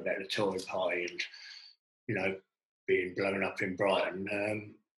stuff I wrote about the touring pie and being blown up in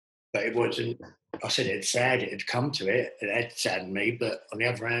Brighton. But it wasn't. I said it's sad it had come to it. It had saddened me, but on the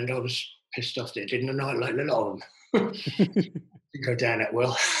other hand, I was pissed off that it didn't, and I like a lot of them. Didn't go down that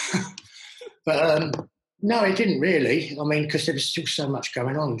well. But no, it didn't really. I mean, because there was still so much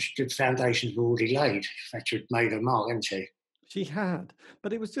going on. The foundations were already laid. Thatcher had made her mark, hadn't she? She had,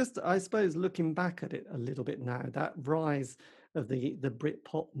 but it was just, I suppose, looking back at it a little bit now, that rise of the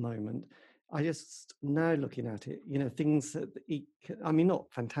Britpop moment. I just now looking at it, things that I mean,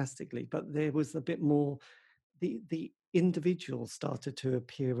 not fantastically, but there was a bit more. The individuals started to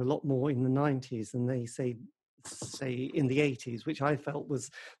appear a lot more in the 90s than they say in the 80s, which I felt there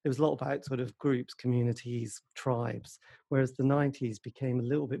was a lot about sort of groups, communities, tribes, whereas the 90s became a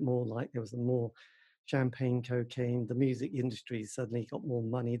little bit more like there was a more champagne, cocaine, the music industry suddenly got more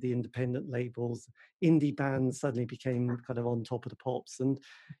money, the independent labels, indie bands suddenly became kind of on top of the pops, and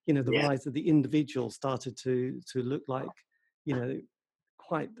the rise of the individual started to look like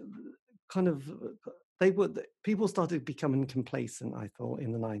quite kind of people started becoming complacent, I thought,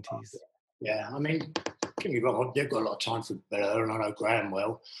 in the 90s. Yeah, I mean, don't get me wrong, they've got a lot of time for Bella, and I know Graham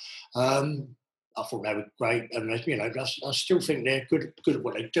well. I thought they were great, and I still think they're good at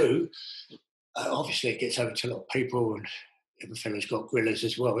what they do. Obviously, it gets over to a lot of people, and every fella's got grillers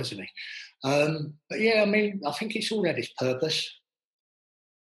as well, isn't he? But yeah, I mean, I think it's all had its purpose.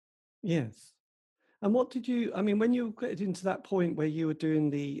 Yes. And what did you? I mean, when you got into that point where you were doing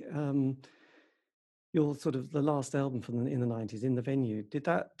the your sort of the last album in the 90s in the venue,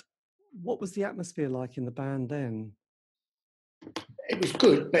 what was the atmosphere like in the band then? It was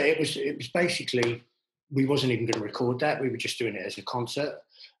good, but it was basically, we wasn't even going to record that. We were just doing it as a concert.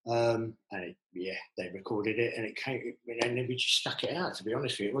 They recorded it, and it came, and then we just stuck it out. To be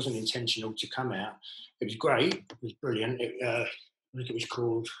honest with you, it wasn't intentional to come out. It was great. It was brilliant. I think it was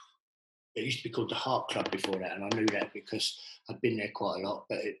called. It used to be called the Heart Club before that, and I knew that because I'd been there quite a lot.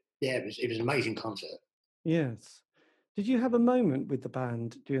 But it was an amazing concert. Yes. Did you have a moment with the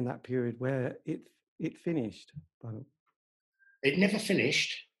band during that period where it finished? It never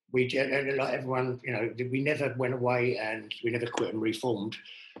finished. We, like everyone, we never went away, and we never quit and reformed.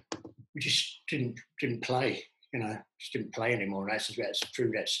 We just didn't play, just didn't play anymore. That's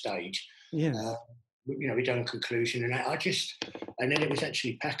through that stage. Yeah. We done Conclusion, and and then it was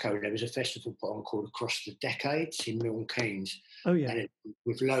actually Paco. There was a festival put on called Across the Decades in Milton Keynes. Oh yeah. And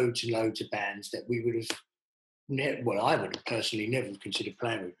with loads and loads of bands that we would have, I would have personally never considered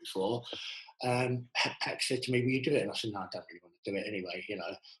playing with before. Pat said to me, will you do it? And I said, no, I don't really want to do it anyway,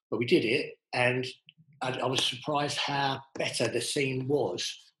 but we did it. And I was surprised how better the scene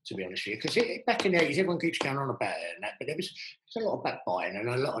was, to be honest with you, because back in the 80s, everyone keeps going on about it and that, but there was a lot of backbiting and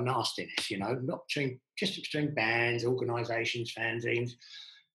a lot of nastiness, not between bands, organisations, fanzines.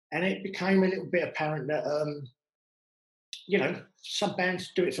 And it became a little bit apparent that, some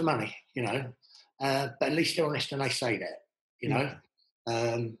bands do it for money, but at least they're honest and they say that,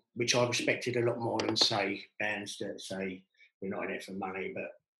 which I respected a lot more than, say, bands that say we're not in it for money,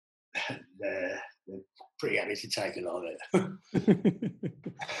 but they're pretty happy to take a lot of it.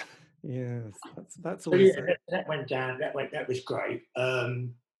 Yes, that's So always. that went down. That was great.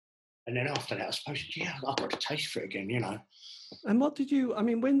 And then after that, I suppose, I got a taste for it again, And what did you? I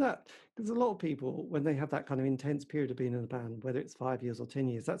mean, because a lot of people, when they have that kind of intense period of being in a band, whether it's 5 years or 10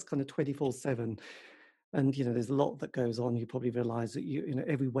 years, that's kind of 24/7. And there's a lot that goes on. You probably realise that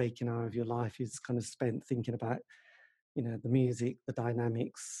every waking hour of your life is kind of spent thinking about the music, the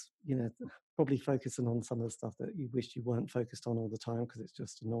dynamics, probably focusing on some of the stuff that you wish you weren't focused on all the time because it's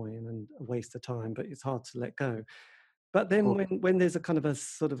just annoying and a waste of time, but it's hard to let go. But then when there's a kind of a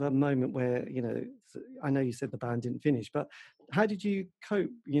sort of a moment where, I know you said the band didn't finish, but how did you cope,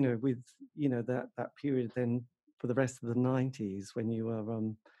 with, that period then for the rest of the 90s when you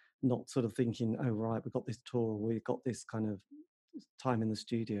were not sort of thinking, oh, right, we've got this tour, we've got this kind of time in the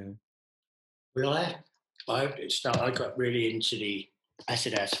studio? Well, I got really into the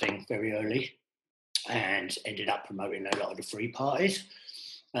acid house thing very early and ended up promoting a lot of the free parties.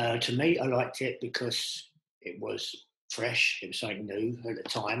 To me, I liked it because it was fresh. It was something new at the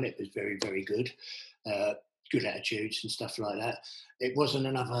time. It was very, very good. Good attitudes and stuff like that. It wasn't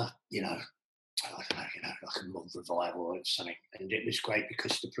another, I don't know, like a mob revival or something. And it was great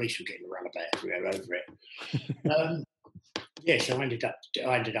because the police were getting run about everywhere over it. So I ended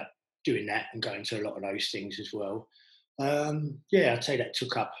up doing that and going to a lot of those things as well. I'd say that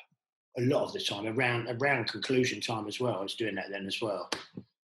took up a lot of the time around conclusion time as well. I was doing that then as well.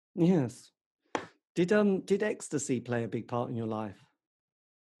 Yes. Did ecstasy play a big part in your life?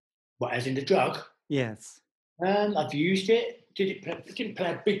 What, as in the drug? Yes. I've used it. It didn't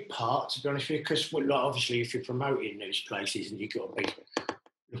play a big part, to be honest with you, because obviously if you're promoting those places and you've got to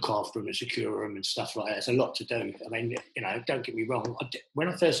look after them and secure them and stuff like that, there's a lot to do. I mean, don't get me wrong. When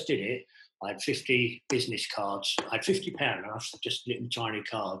I first did it, I had 50 business cards. I had £50 and I just little tiny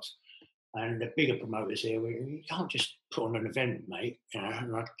cards. And the bigger promoters here, you can't just put on an event, mate.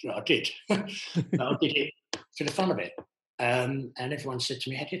 And I did. I did it for the fun of it. And everyone said to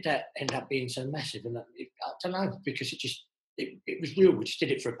me, how did that end up being so massive? And I don't know, because it was real. We just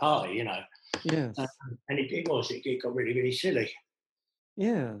did it for a party, Yes. And it got really, really silly.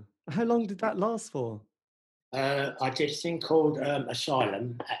 Yeah. How long did that last for? I did a thing called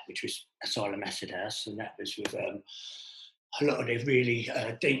Asylum, which was Asylum Acid House, and that was with a lot of the really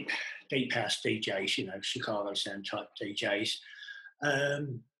deep house DJs, Chicago sound type DJs.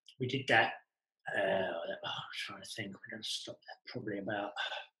 We did that. I was trying to think. We're going to stop that probably about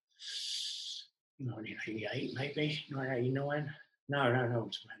 1988, maybe 1989. No, it was about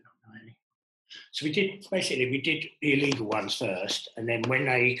 1990. So we did the illegal ones first, and then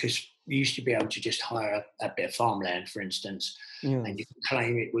because we used to be able to just hire a bit of farmland, for instance, and you could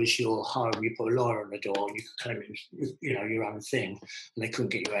claim it was your home. You put a lawyer on the door, and you could claim it was, your own thing, and they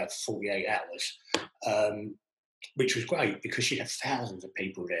couldn't get you out for 48 hours, which was great because you'd have thousands of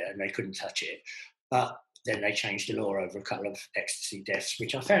people there and they couldn't touch it. But then they changed the law over a couple of ecstasy deaths,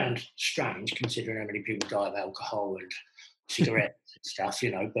 which I found strange considering how many people die of alcohol and cigarettes and stuff,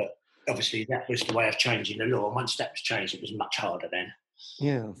 but obviously that was the way of changing the law. And once that was changed, it was much harder then.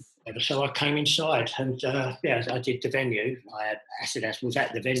 Yes. So I came inside and I did the venue. I had acid house was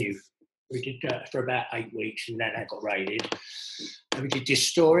at the venue. We did that for about 8 weeks and then that got raided. And we did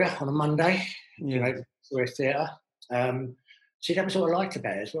Distoria on a Monday, for a theatre. See, that was what I liked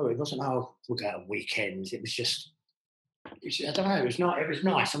about it as well. It wasn't, we'll go on weekends. It was just, I don't know, it was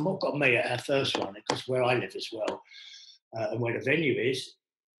nice. And what got me at our first one, because where I live as well, and where the venue is,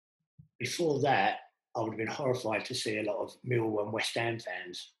 before that, I would have been horrified to see a lot of Millwall and West Ham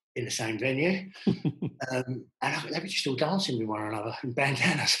fans in the same venue. And they were just all dancing with one another in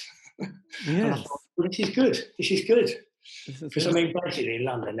bandanas. Yes. And I thought, well, this is good. Because, basically in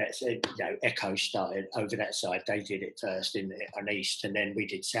London, Echo started over that side. They did it first on East, and then we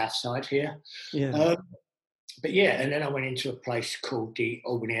did South Side here. Yeah. And then I went into a place called the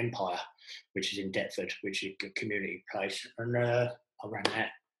Albany Empire, which is in Deptford, which is a community place. And I ran that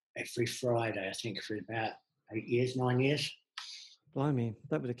every Friday, I think, for about 9 years. Blimey,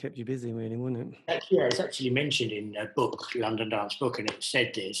 that would have kept you busy, really, wouldn't it? Yeah, it's actually mentioned in a book, London Dance Book, and it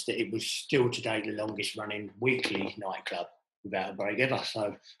said this, that it was still today the longest running weekly nightclub without a break ever. So,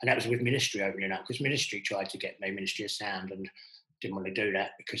 and that was with Ministry opening up, because Ministry tried to get me, Ministry of Sound, and didn't want to do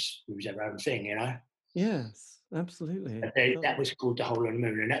that because it was their own thing, you know. Yes, absolutely. That was called The Hole in the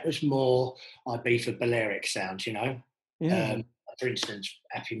Moon, and that was more Ibiza Balearic sounds, you know. Yeah. For instance,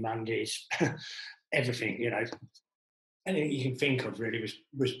 Happy Mondays, everything, you know. Anything you can think of really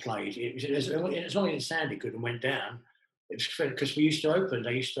was played. It was, as long as it sounded good and went down, it was because they used to open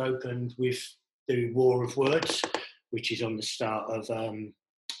with the War of Words, which is on the start of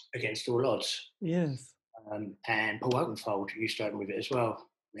Against All Odds. Yes. And Paul Oakenfold used to open with it as well.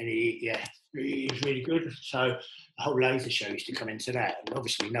 And he was really good. So the whole laser show used to come into that. And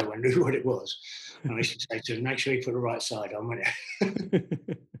obviously no one knew what it was. And I used to say to him, make sure you put the right side on, won't you?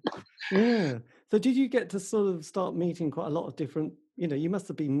 Yeah. So did you get to sort of start meeting quite a lot of different, you must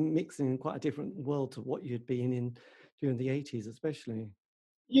have been mixing in quite a different world to what you'd been in during the 80s, especially.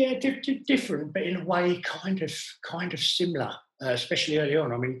 Yeah, different, but in a way kind of similar, especially early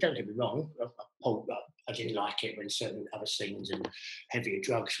on. I mean, don't get me wrong, I didn't like it when certain other scenes and heavier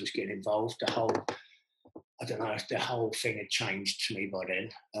drugs was getting involved. The whole thing had changed to me by then.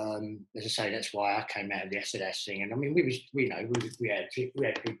 As I say, that's why I came out of the acid house thing. And I mean, we had people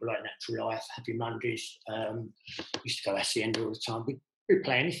like Natural Life, Happy Mondays, used to go Hacienda all the time. We'd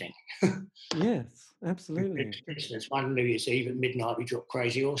play anything. Yes, absolutely. For instance, one New Year's Eve at midnight, we dropped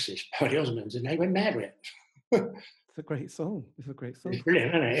Crazy Horses, Paddy Osmonds, and they went mad with it. It's a great song. It's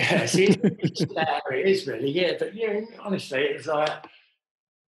brilliant, isn't it? Yeah, it's how it is, really. Yeah, but yeah, honestly, it was like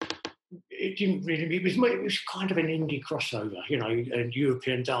it didn't really. It was kind of an indie crossover, you know, and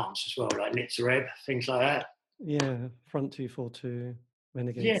European dance as well, like Nitzareb, things like that. Yeah, Front 242,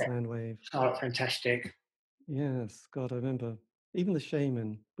 Renegade Soundwave. Oh, fantastic. Yes, God, I remember. Even the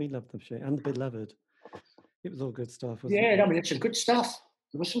Shaman, we loved the Shaman, and the Beloved. It was all good stuff, wasn't it? Yeah, I mean, it's some good stuff.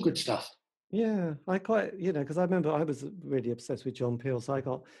 There was some good stuff. Yeah, I quite, because I remember I was really obsessed with John Peel. So I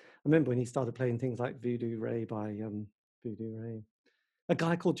remember when he started playing things like Voodoo Ray by Voodoo Ray. A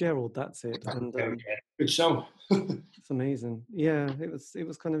guy called Gerald, that's it. And good song. It's amazing. Yeah, it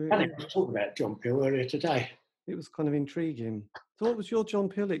was kind of. I think I was talking about John Peel earlier today. It was kind of intriguing. So, what was your John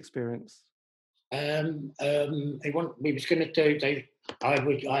Peel experience? We was going to do.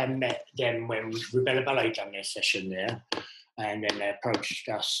 I met them when Rebella Ballet done their session there, and then they approached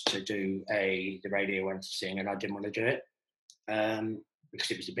us to do the radio one to sing, and I didn't want to do it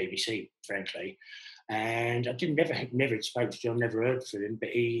because it was the BBC, frankly. And I never spoke to John, never heard from him, but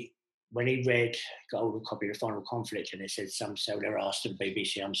when he got hold of a copy of The Final Conflict, and it said, some sell their arse to the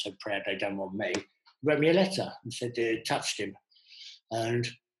BBC, I'm so proud they don't want me, wrote me a letter and said it touched him.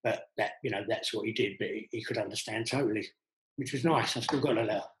 But that, that's what he did, but he could understand totally, which was nice. I've still got a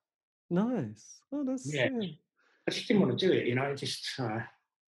letter. Nice. Oh, that's... Yeah. I just didn't want to do it,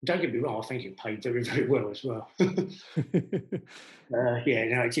 don't get me wrong, I think it paid very, very well as well. It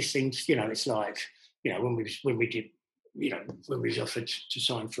just seems, it's like, when we did, when we was offered to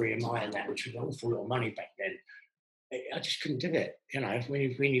sign for EMI and that, which was an awful lot of money back then, I just couldn't do it. When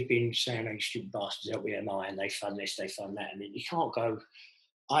you've been saying, oh, you stupid bastards out with EMI and they fund this, they fund that, and you can't go.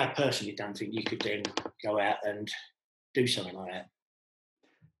 I personally don't think you could then go out and do something like that.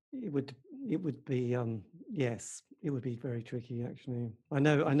 It would be yes, it would be very tricky actually. I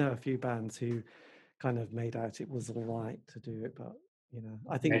know a few bands who kind of made out it was all right to do it, but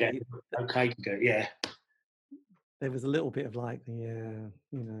I think okay to do it, yeah. There was a little bit of like, I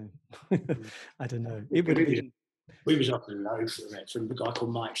don't know. It would be. We was up in low from the guy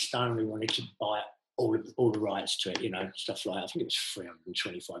called Mike Stone who wanted to buy all the rights to it, stuff like that. I think it was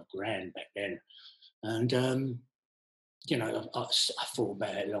 325 grand back then. And, I thought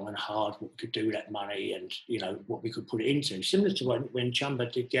about it long and hard, what we could do with that money and, what we could put it into. Similar to when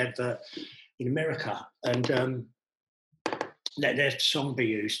Chumba did the advert in America and let their song be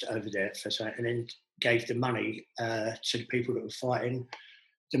used over there for something, and then gave the money to the people that were fighting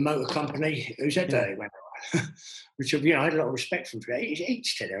the motor company whose head they went on. Which, I had a lot of respect for them.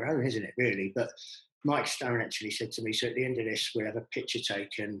 Each to their own, isn't it, really? But Mike Stone actually said to me, so at the end of this, we'll have a picture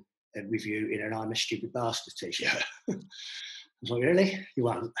taken with you in an I'm a Stupid Bastard t-shirt. I was like, really? You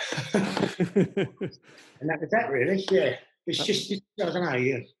won't? And that was that, really. Yeah. It's just, I don't know.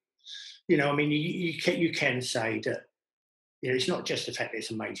 You can say that, it's not just the fact that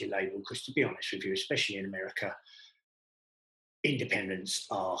it's a major label, because to be honest with you, especially in America, independents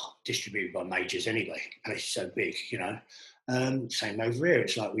are distributed by majors anyway, and it's so big, Same over here.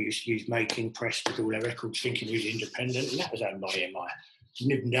 It's like we used to use Making Press to do all their records thinking it was independent, and that was owned by EMI.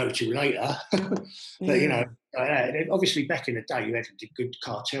 didn't even know till later. But you know, obviously back in the day, you had a good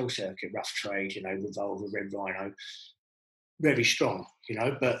cartel circuit, Rough Trade, you know, Revolver, Red Rhino, very strong, you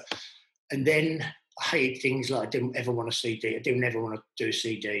know. But and then I hated things like I didn't ever want a CD, I didn't ever want to do a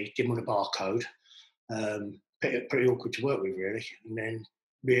CD, didn't want a barcode. Pretty awkward to work with, really. And then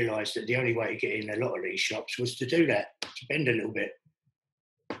realised that the only way to get in a lot of these shops was to do that, to bend a little bit.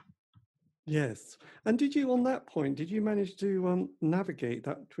 Yes. And did you, on that point, did you manage to navigate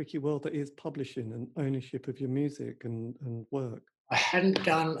that tricky world that is publishing and ownership of your music and work? I hadn't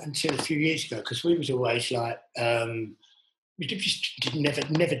done until a few years ago, because we was always like, we just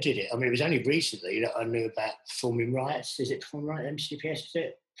never did it. I mean, it was only recently that I knew about Performing Rights. Is it Performing Rights? MCPS, is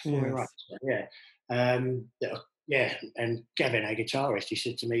it? Performing Rights, yeah. Yeah, and Gavin, our guitarist, he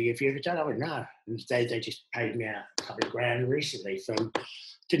said to me, "Have you ever done it?" I went, "No." And they just paid me out a couple of grand recently from,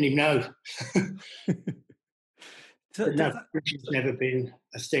 didn't even know. No, which has never been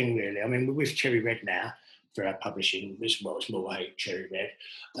a thing, really. I mean, we're with Cherry Red now for our publishing. It's more hate Cherry Red.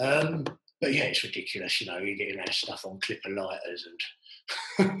 But yeah, it's ridiculous, you know, you're getting our stuff on clipper lighters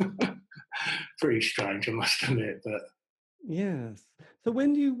and pretty strange, I must admit, but... Yes. So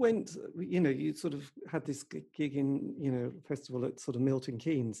when you went, you know, you sort of had this gig in, you know, festival at sort of Milton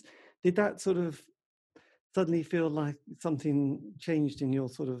Keynes. Did that sort of suddenly feel like something changed in your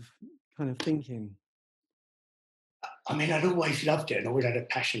sort of kind of thinking? I mean, I'd always loved it and always had a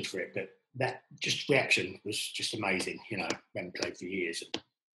passion for it, but that just reaction was just amazing, you know. I haven't played for years and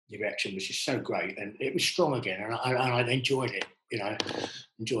the reaction was just so great and it was strong again and I enjoyed it, you know,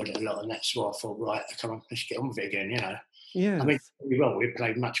 enjoyed it a lot, and that's why I thought, right, come on, let's get on with it again, you know. Yeah. I mean, don't get me wrong, we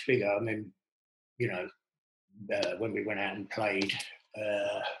played much bigger. I mean, you know, when we went out and played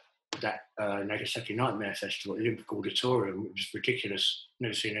that Nagasaki Nightmare Festival at Olympic Auditorium, it was ridiculous.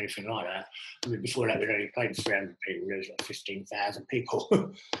 Never seen anything like that. I mean, before that, we'd only played 300 people. There was like 15,000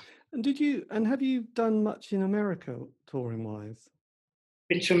 people. And have you done much in America touring-wise?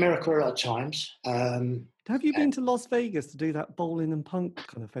 Been to America a lot of times. Have you been to Las Vegas to do that bowling and punk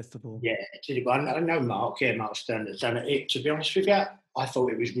kind of festival? Yeah, I know Mark. Yeah, Mark Stern has done it. To be honest with you, I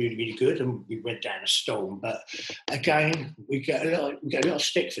thought it was really, really good, and we went down a storm. But again, we get a lot of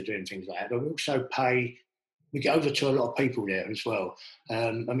stick for doing things like that. But we also we get over to a lot of people there as well.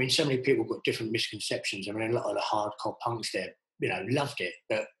 I mean, so many people got different misconceptions. I mean, a lot of the hardcore punks there, you know, loved it.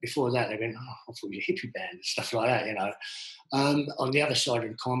 But before that, they went, "Oh, I thought it was a hippie band," and stuff like that, you know. On the other side of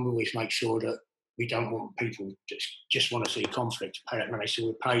the coin, we always make sure that we don't want people just want to see Conflict to pay that money, so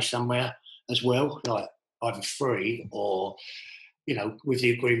we pay somewhere as well, like either free or, you know, with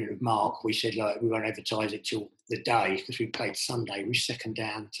the agreement of Mark, we said like we won't advertise it till the day, because we played Sunday. We second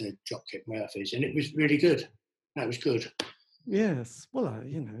down to Dropkick Murphys, and it was really good. That was good. Yes, well,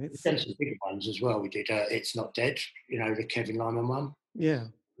 you know, it's some big ones as well. We did It's Not Dead, you know, the Kevin Lyman one. Yeah,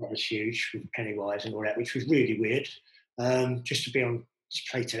 that was huge with Pennywise and all that, which was really weird. Just to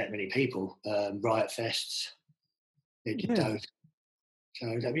play to that many people, Riot Fests, they did those. So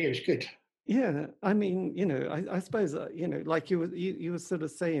it was good. Yeah, I mean, you know, I suppose, you know, like you were sort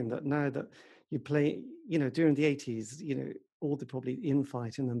of saying that now that you play, you know, during the 80s, you know, all the probably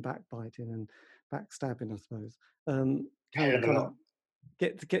infighting and backbiting and backstabbing, I suppose, kind of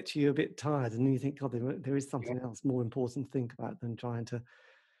get to you a bit tired, and you think, God, there is something else more important to think about than trying to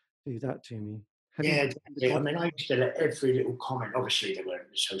do that to me. I mean, I used to let every little comment, obviously there weren't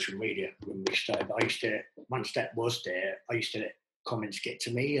social media when we started, but I used to, once that was there, I used to let comments get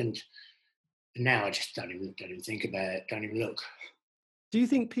to me, and now I just don't even think about it, don't even look. Do you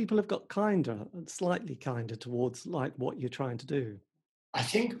think people have got slightly kinder towards like what you're trying to do? I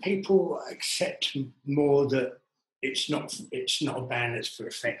think people accept more that it's not a band that's for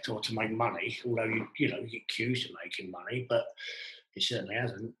effect or to make money, although you get accused of making money, but it certainly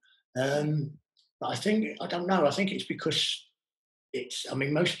hasn't. But I don't know, I think it's because I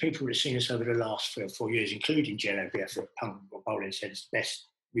mean, most people that have seen us over the last 3 or 4 years, including Jello Biafra at Punk or Bowling, said it's the best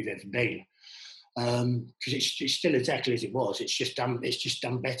we've ever been. Because it's still exactly as it was. It's just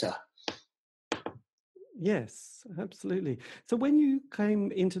done better. Yes, absolutely. So when you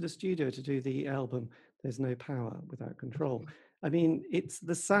came into the studio to do the album There's No Power Without Control, I mean, it's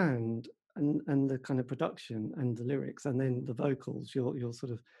the sound and the kind of production and the lyrics and then the vocals. You're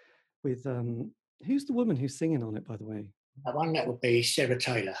sort of with who's the woman who's singing on it, by the way? That would be Sarah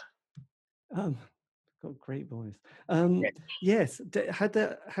Taylor. Got a great voice. Yes.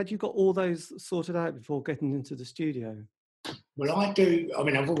 Had you got all those sorted out before getting into the studio? Well, I do. I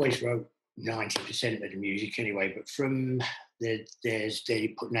mean, I've always wrote 90% of the music anyway, but from now you're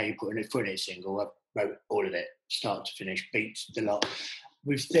putting a Foot In It single, I wrote all of it, start to finish, beats, the lot.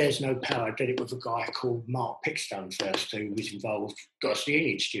 with There's No Power, I did it with a guy called Mark Pickstone first, who was involved, got us the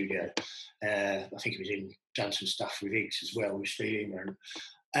Enid studio. I think he was done some stuff with Iggs as well, with Steve Ingram.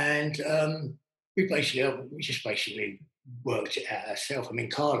 And we just basically worked it out ourselves. I mean,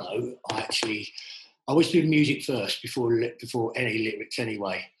 Carlo, I always do the music first before any lyrics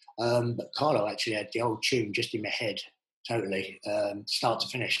anyway. But Carlo actually had the old tune just in my head, totally, start to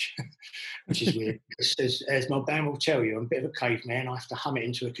finish, which is weird. As my band will tell you, I'm a bit of a caveman. I have to hum it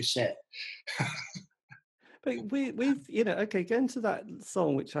into a cassette. But we've, okay, going to that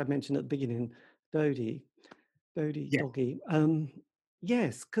song which I mentioned at the beginning, Dodie, Yeah. Doggy.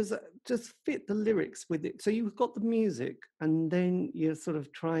 Yes, because just fit the lyrics with it. So you've got the music, and then you're sort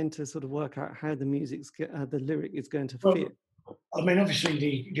of trying to sort of work out how the the lyric is going to fit. I mean,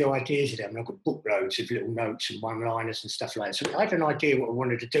 obviously the ideas of them, I've got bookloads of little notes and one-liners and stuff like that. So I had an idea what I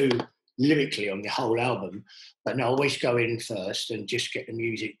wanted to do lyrically on the whole album, but no, I always go in first and just get the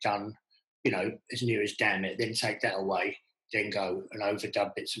music done, as near as damn it, then take that away, then go and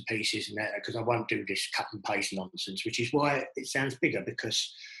overdub bits and pieces and that, because I won't do this cut and paste nonsense, which is why it sounds bigger,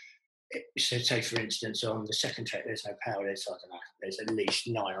 because say for instance on the second track There's No Power, there's at least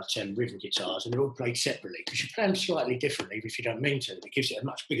 9 or 10 rhythm guitars, and they're all played separately because you play them slightly differently even if you don't mean to. It gives it a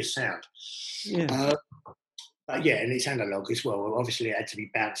much bigger sound. But yeah, and it's analog as well. Obviously it had to be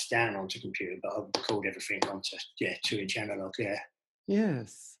bounced down onto computer, but I've recorded everything onto 2-inch analog.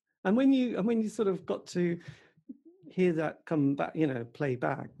 Yes. And when you sort of got to hear that come back, play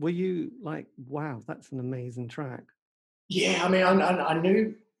back, were you like, wow, that's an amazing track? Yeah, I mean, I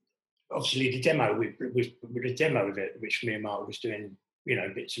knew obviously the demo with the demo of it, which me and Mark was doing,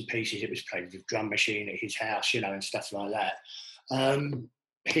 bits and pieces. It was played with drum machine at his house, and stuff like that.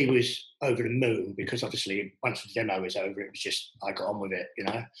 He was over the moon because obviously once the demo was over, it was just I got on with it,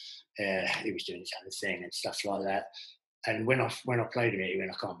 he was doing his own thing and stuff like that. And when I played it, he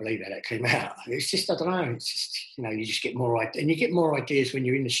went, I can't believe how that came out. It's just, I don't know, it's just, you just get more ideas, and you get more ideas when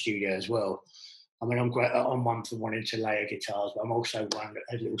you're in the studio as well. I mean, I'm great. I'm one for wanting to layer guitars, but I'm also one that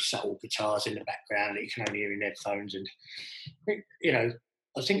has little subtle guitars in the background that you can only hear in headphones. And,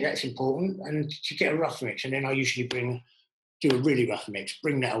 I think that's important. And to get a rough mix, and then I usually do a really rough mix,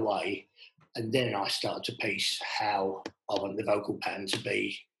 bring that away, and then I start to piece how I want the vocal pattern to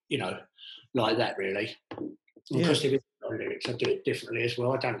be, like that, really. Because there is no lyrics, I do it differently as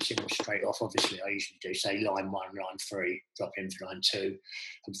well. I don't sing them straight off, obviously. I usually do, say, line 1, line 3, drop in for line 2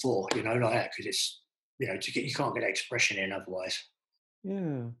 and 4, like that, because it's, you can't get expression in otherwise.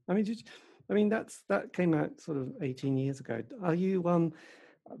 Yeah. I mean, that came out sort of 18 years ago. Are you,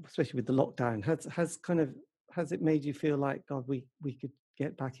 especially with the lockdown, has it made you feel like, God, we could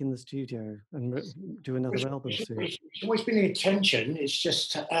get back in the studio and do another album soon? It's always been the intention. It's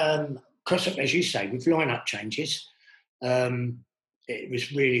just, because, as you say, with lineup changes, it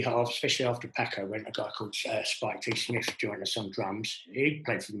was really hard, especially after Paco went. A guy called Spike T. Smith joined us on drums. He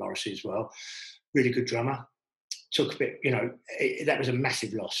played for Morrissey as well. Really good drummer. Took a bit, that was a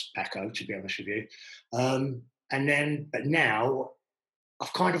massive loss, Paco, to be honest with you. But now,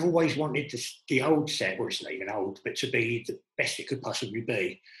 I've kind of always wanted the old set, well, it's not even old, but to be the best it could possibly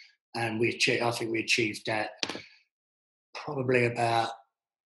be. And I think we achieved that probably about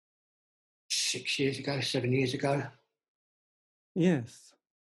 7 years ago. Yes.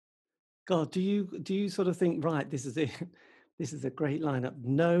 God, do you sort of think, right, this is it, this is a great lineup,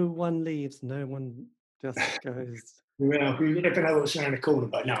 no one leaves, no one just goes? Well, you never know what's around the corner,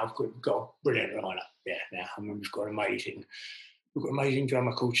 but now we've got a brilliant lineup. Yeah, now we've got an amazing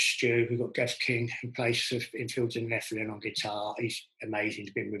drummer called Stu. We've got Gav King, who plays in Fields and Nephilim on guitar. He's amazing.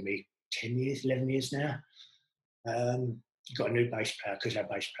 He's been with me 10 years, 11 years now. We've got a new bass player because our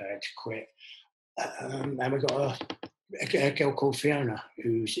bass player had to quit. And we've got a girl called Fiona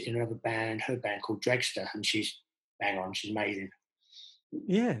who's in another band, her band called Dragster, and she's bang on, she's amazing.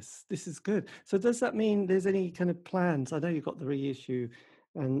 Yes, this is good. So does that mean there's any kind of plans? I know you've got the reissue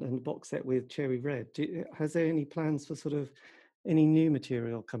and box set with Cherry Red. Has there any plans for sort of any new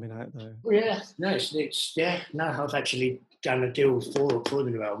material coming out though? I've actually done a deal for the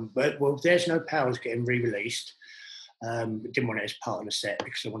new album. But There's No Power's getting re-released. Didn't want it as part of the set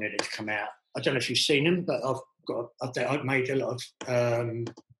because I wanted it to come out. I don't know if you've seen them, but I've made a lot of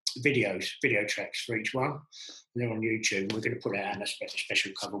video tracks for each one. And they're on YouTube. We're going to put it out in a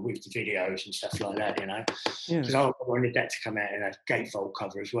special cover with the videos and stuff like that, because I wanted that to come out in a gatefold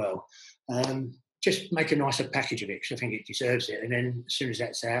cover as well. Just make a nicer package of it because I think it deserves it. And then as soon as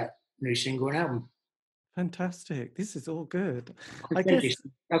that's out, new single and album. Fantastic. This is all good. I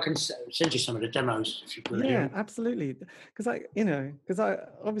can send you some of the demos if you want. Yeah, absolutely. Because I,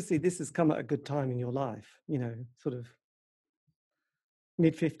 obviously this has come at a good time in your life, sort of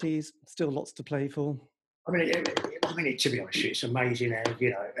Mid-50s, still lots to play for. To be honest with you, it's amazing how,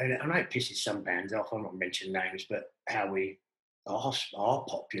 and I know it pisses some bands off, I'm not mentioning names, but how we are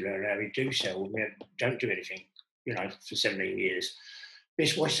popular and how we do sell. We don't do anything, for 17 years.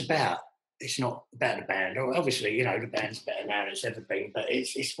 It's what it's about. It's not about the band. Obviously, the band's better now than it's ever been, but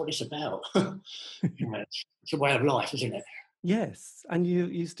it's what it's about. It's a way of life, isn't it? Yes, and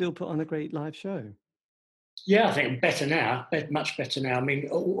you still put on a great live show. Yeah, I think better now, much better now. I mean,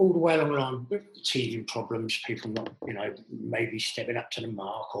 all the way along the line, with teething problems, people not, maybe stepping up to the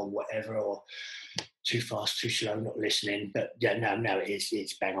mark or whatever, or too fast, too slow, not listening. But yeah, now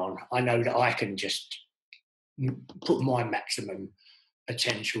it's bang on. I know that I can just put my maximum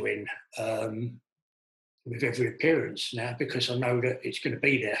potential in with every appearance now, because I know that it's going to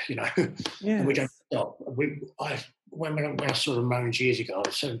be there, Yes. And we don't stop. When I saw the Ramones years ago, I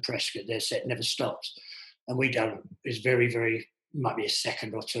was so impressed that their set never stops. And we don't. It's very, very, might be a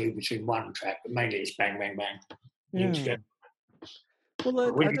second or two between one track, but mainly it's bang, bang, bang. Yeah.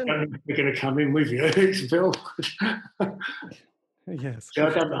 Well, we're going to come in with you, Phil. Yes. So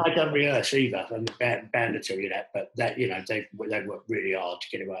I don't rehearse either, and the band will tell you that. But that, they work really hard to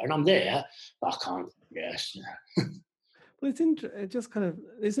get it right, and I'm there, but I can't. Yes. Well,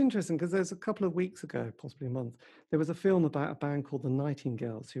 it's interesting because there's a couple of weeks ago, possibly a month, there was a film about a band called the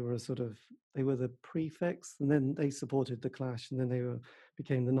Nightingales, who were they were the Prefects, and then they supported the Clash, and then they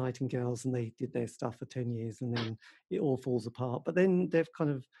became the Nightingales, and they did their stuff for 10 years, and then it all falls apart. But then they've kind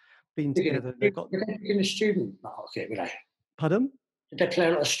of been together. They've got in the student market, would they? Pardon? Did they play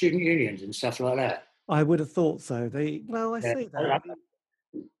a lot of student unions and stuff like that? I would have thought so. Say that.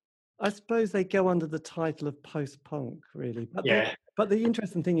 I suppose they go under the title of post-punk, really. But the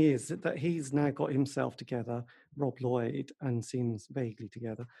interesting thing is that he's now got himself together, Rob Lloyd, and seems vaguely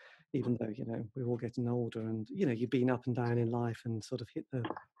together, even though, we're all getting older and, you've been up and down in life and sort of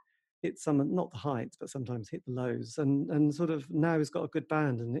hit some, not the heights, but sometimes hit the lows. And sort of now he's got a good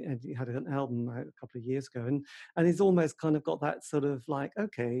band, and he had an album out a couple of years ago. And he's almost kind of got that sort of like,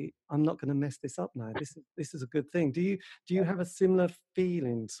 okay, I'm not going to mess this up now. This is a good thing. Do you have a similar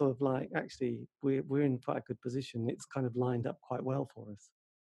feeling, sort of like, actually, we're in quite a good position. It's kind of lined up quite well for us.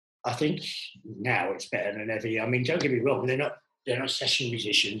 I think now it's better than ever. I mean, don't get me wrong, they're not session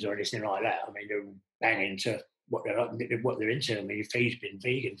musicians or anything like that. I mean, they're banging to what they're into. I mean, Fee's been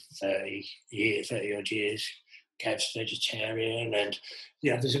vegan for 30 odd years. Kev's vegetarian, and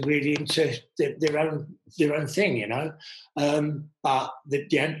the others are really into their own thing, But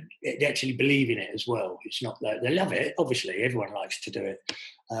they actually believe in it as well. It's not that they love it. Obviously, everyone likes to do it.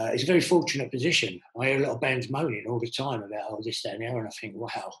 It's a very fortunate position. I hear a lot of bands moaning all the time about this, that, and the other, and I think,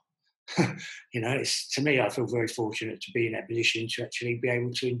 wow. To me, I feel very fortunate to be in that position to actually be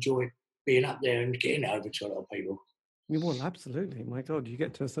able to enjoy being up there and getting it over to a lot of people. Well, absolutely. My God, you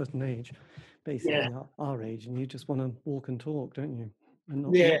get to a certain age, basically our age, and you just want to walk and talk, don't you?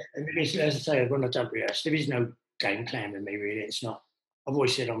 And as I say, when I don't rehearse, there is no game plan with me, really. It's not. I've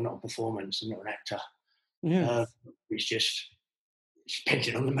always said I'm not a performance, I'm not an actor. Yes. It's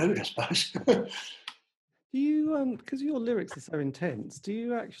depending on the mood, I suppose. Do you, because your lyrics are so intense, do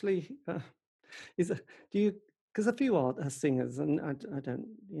you actually, because a few singers, and I don't,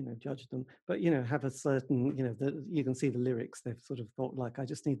 judge them, but, have a certain, you can see the lyrics, they've sort of thought, like, I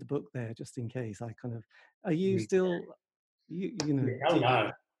just need the book there just in case. I kind of, are you still,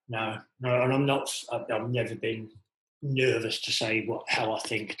 No, and I'm not, I've never been nervous to say how I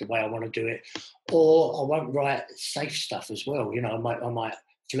think, the way I want to do it, or I won't write safe stuff as well. I might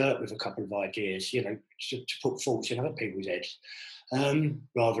flirt with a couple of ideas, to put thoughts in other people's heads,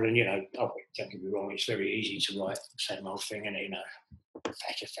 rather than, don't get me wrong, it's very easy to write the same old thing and,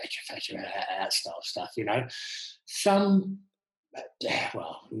 fetcher, that style stuff, Some,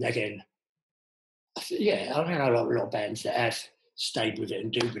 well, again, I know a lot of bands that have stayed with it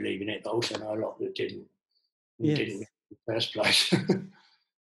and do believe in it, but also know a lot that didn't in the first place.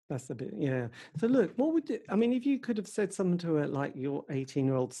 That's a bit, yeah. So look, if you could have said something to her, like your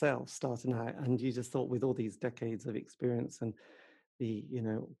 18-year-old self starting out, and you just thought, with all these decades of experience and the,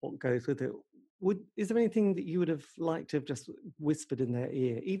 what goes with it, is there anything that you would have liked to have just whispered in their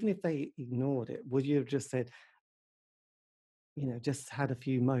ear, even if they ignored it? Would you have just said, just had a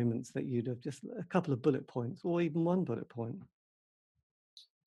few moments that you'd have just a couple of bullet points, or even one bullet point?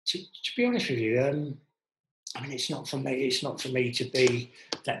 To be honest with you, it's not for me. It's not for me to be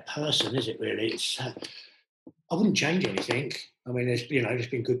that person, is it? Really, I wouldn't change anything. I mean, there's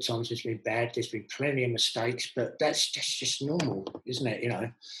been good times, there's been bad, there's been plenty of mistakes, but that's just normal, isn't it?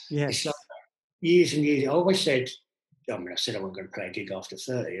 Yes. It's like years and years. I always said, I said I wasn't going to play a gig after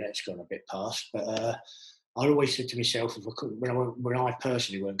 30. That's gone a bit past, but I always said to myself, if I couldn't, when I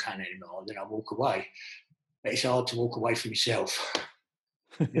personally weren't cutting anymore, then I'd walk away. But it's hard to walk away from yourself.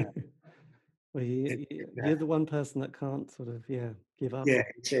 You know, Well, yeah, you're the one person that can't sort of, give up. yeah,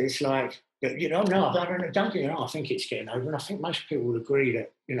 it's like, but, no, don't get me wrong. I think it's getting over, and I think most people will agree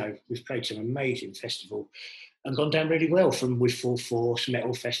that we've played some amazing festival and gone down really well from with full force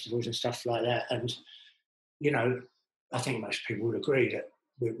metal festivals and stuff like that. And you know, I think most people would agree that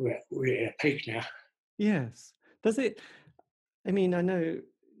we're at a peak now. Yes. Does it, I mean, I know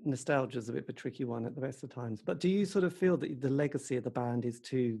nostalgia is a bit of a tricky one at the best of times, but do you sort of feel that the legacy of the band is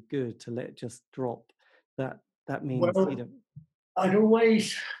too good to let it just drop? That means, Well, I'd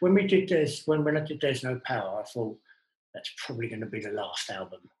always, when I did There's No Power, I thought that's probably going to be the last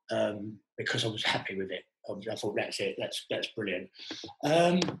album, because I was happy with it. I thought that's it, that's brilliant.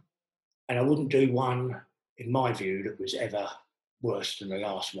 Um, and I wouldn't do one, in my view, that was ever worse than the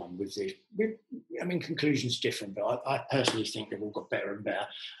last one. I mean, conclusions different, but I personally think they've all got better and better.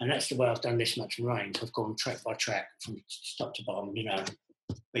 And that's the way I've done This Much Rain. So I've gone track by track from top to bottom.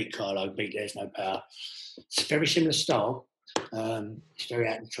 Beat Carlo, beat There's No Power. It's a very similar style. It's very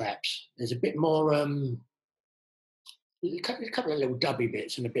out in traps. There's a bit more, a couple of little dubby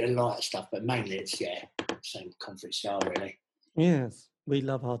bits and a bit of lighter stuff, but mainly it's same Conflict style really. yes, we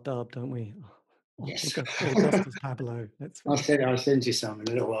love our dub, don't we? Yes. Or Justice Pablo. I'll send you some in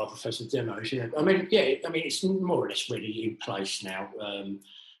a little while for some demos. Yeah, I mean, it's more or less really in place now.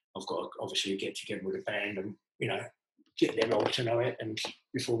 I've got to obviously get together with a band and get them all to know it, and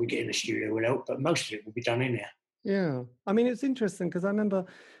before we get in the studio will help. But most of it will be done in there. Yeah, I mean, it's interesting because I remember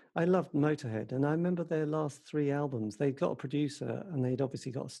I loved Motorhead, and I remember their last three albums. They got a producer, and they'd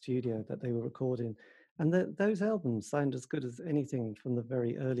obviously got a studio that they were recording, and those albums sound as good as anything from the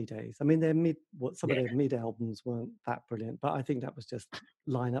very early days. I mean, some of Yeah, their mid albums weren't that brilliant, but I think that was just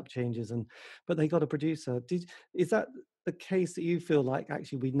lineup changes. But they got a producer. Is that the case that you feel like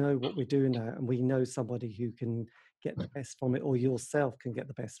actually we know what we're doing now, and we know somebody who can get the best from it, or yourself can get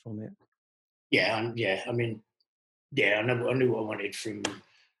the best from it? yeah. I mean, I knew what I wanted from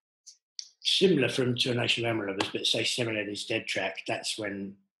similar from To a Nation of Animal Lovers, but say Seven Headed Dead track. That's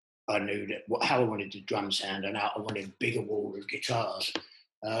when I knew that how I wanted the drum sound, and how I wanted a bigger wall of guitars.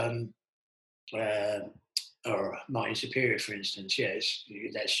 Um, uh, or Martin Superior, for instance,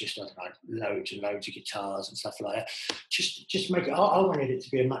 that's just I don't know, loads and loads of guitars and stuff like that. Just make it. I wanted it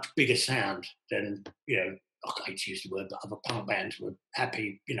to be a much bigger sound than I hate to use the word, but other punk bands were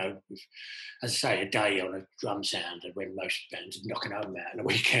happy, with, as I say, a day on a drum sound, and when most bands are knocking home out on a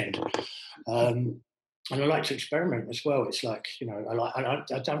weekend. And I like to experiment as well. It's like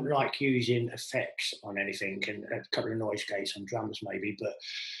I don't like using effects on anything, and a couple of noise gates on drums maybe, but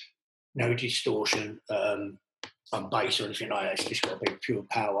no distortion on bass or anything like that. It's just got to be pure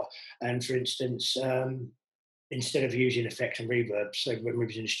power. And for instance, instead of using effects and reverb, so when we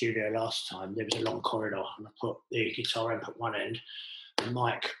was in the studio last time, there was a long corridor, and I put the guitar amp at one end, the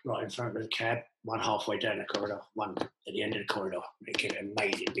mic right in front of the cab, one halfway down the corridor, one at the end of the corridor. It gave an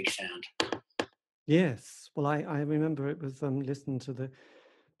amazing big sound. Yes. Well, I remember it was listening to the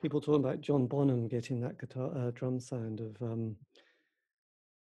people talking about John Bonham getting that guitar drum sound of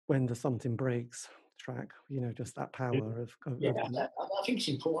When the Something Breaks track, just that power of I think it's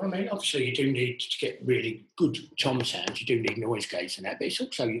important. I mean, obviously you do need to get really good tom sounds. You do need noise gates and that, but it's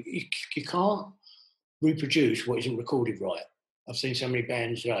also you can't reproduce what isn't recorded right. I've seen so many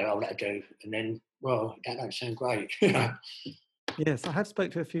bands that that'll do, and then that don't sound great. Yes, I have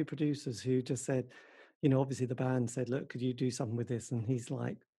spoke to a few producers who just said, obviously the band said, look, could you do something with this? And he's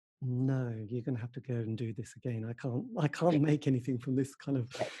like, no, you're going to have to go and do this again. I can't make anything from this kind of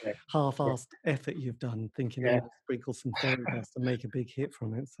half-assed effort you've done, thinking I'm going to sprinkle some fairy dust and make a big hit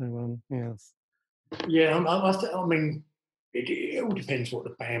from it. So, yes. Yeah, I mean, it all depends what the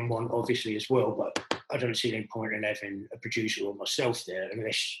band want, obviously, as well. But I don't see any point in having a producer or myself there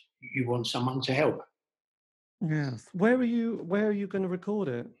unless you want someone to help. Yes. Where are you going to record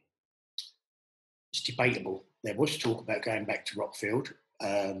it? It's debatable. There was talk about going back to Rockfield.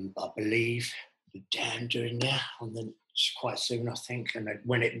 I believe the Dam doing that quite soon, I think. And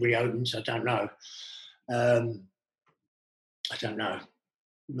when it reopens, I don't know. I don't know.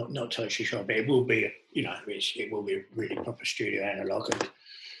 Not totally sure, but it will be, it will be a really proper studio analog and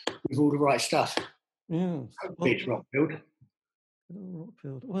with all the right stuff. Yeah. It's Rockfield.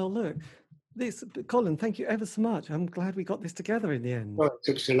 Rockfield. Well, look, Colin, thank you ever so much. I'm glad we got this together in the end. Well, it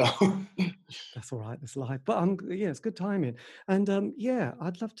took so long. That's all right. That's live. But it's good timing. And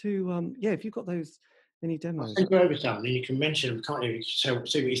I'd love to. If you've got any demos, I'll think over something, and you can mention them, can't you? So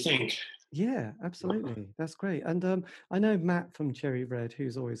see what you think. Yeah, absolutely. That's great. And I know Matt from Cherry Red,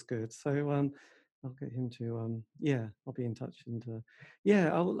 who's always good. So I'll get him to. I'll be in touch, and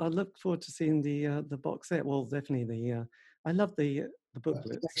I'll look forward to seeing the box set. Well, definitely the. I love the booklets.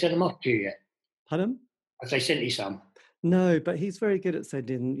 They sent them off to you yet? Pardon? Have they sent you some? No, but he's very good at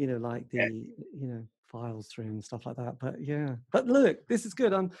sending, like Yeah. the files through and stuff like that. But yeah, but look, this is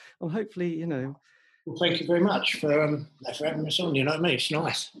good. I'm hopefully, Well, thank you very much for having us on. You know what I mean? It's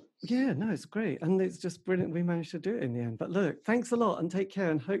nice. Yeah, no, it's great, and it's just brilliant. We managed to do it in the end. But look, thanks a lot, and take care,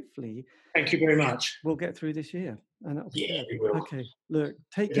 and hopefully Thank you very much. we'll get through this year, and that'll be Yeah, good. we will. Okay, look,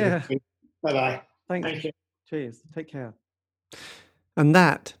 take care. Bye-bye. Thanks. Thank you. Cheers. Take care. And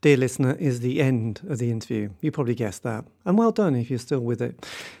that, dear listener, is the end of the interview. You probably guessed that. And well done if you're still with it.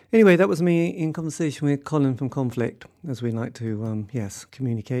 Anyway, that was me in conversation with Colin from Conflict, as we like to,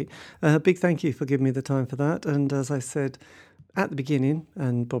 communicate. Big thank you for giving me the time for that. And as I said at the beginning,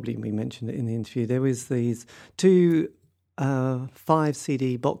 and probably we mentioned it in the interview, there is these 2 5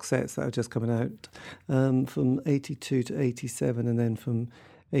 CD box sets that are just coming out from 82 to 87 and then from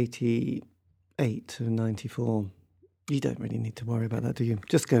 88 to 94. You don't really need to worry about that, do you?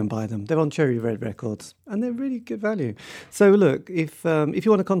 Just go and buy them. They're on Cherry Red Records, and they're really good value. So look, if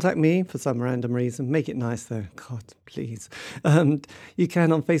you want to contact me for some random reason, make it nice though. God, please. You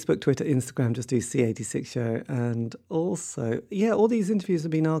can on Facebook, Twitter, Instagram. Just do C86 Show, and also, all these interviews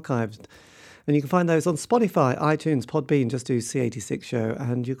have been archived, and you can find those on Spotify, iTunes, Podbean. Just do C86 Show,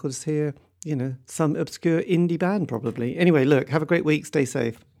 and you could just hear, some obscure indie band probably. Anyway, look, have a great week. Stay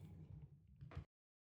safe.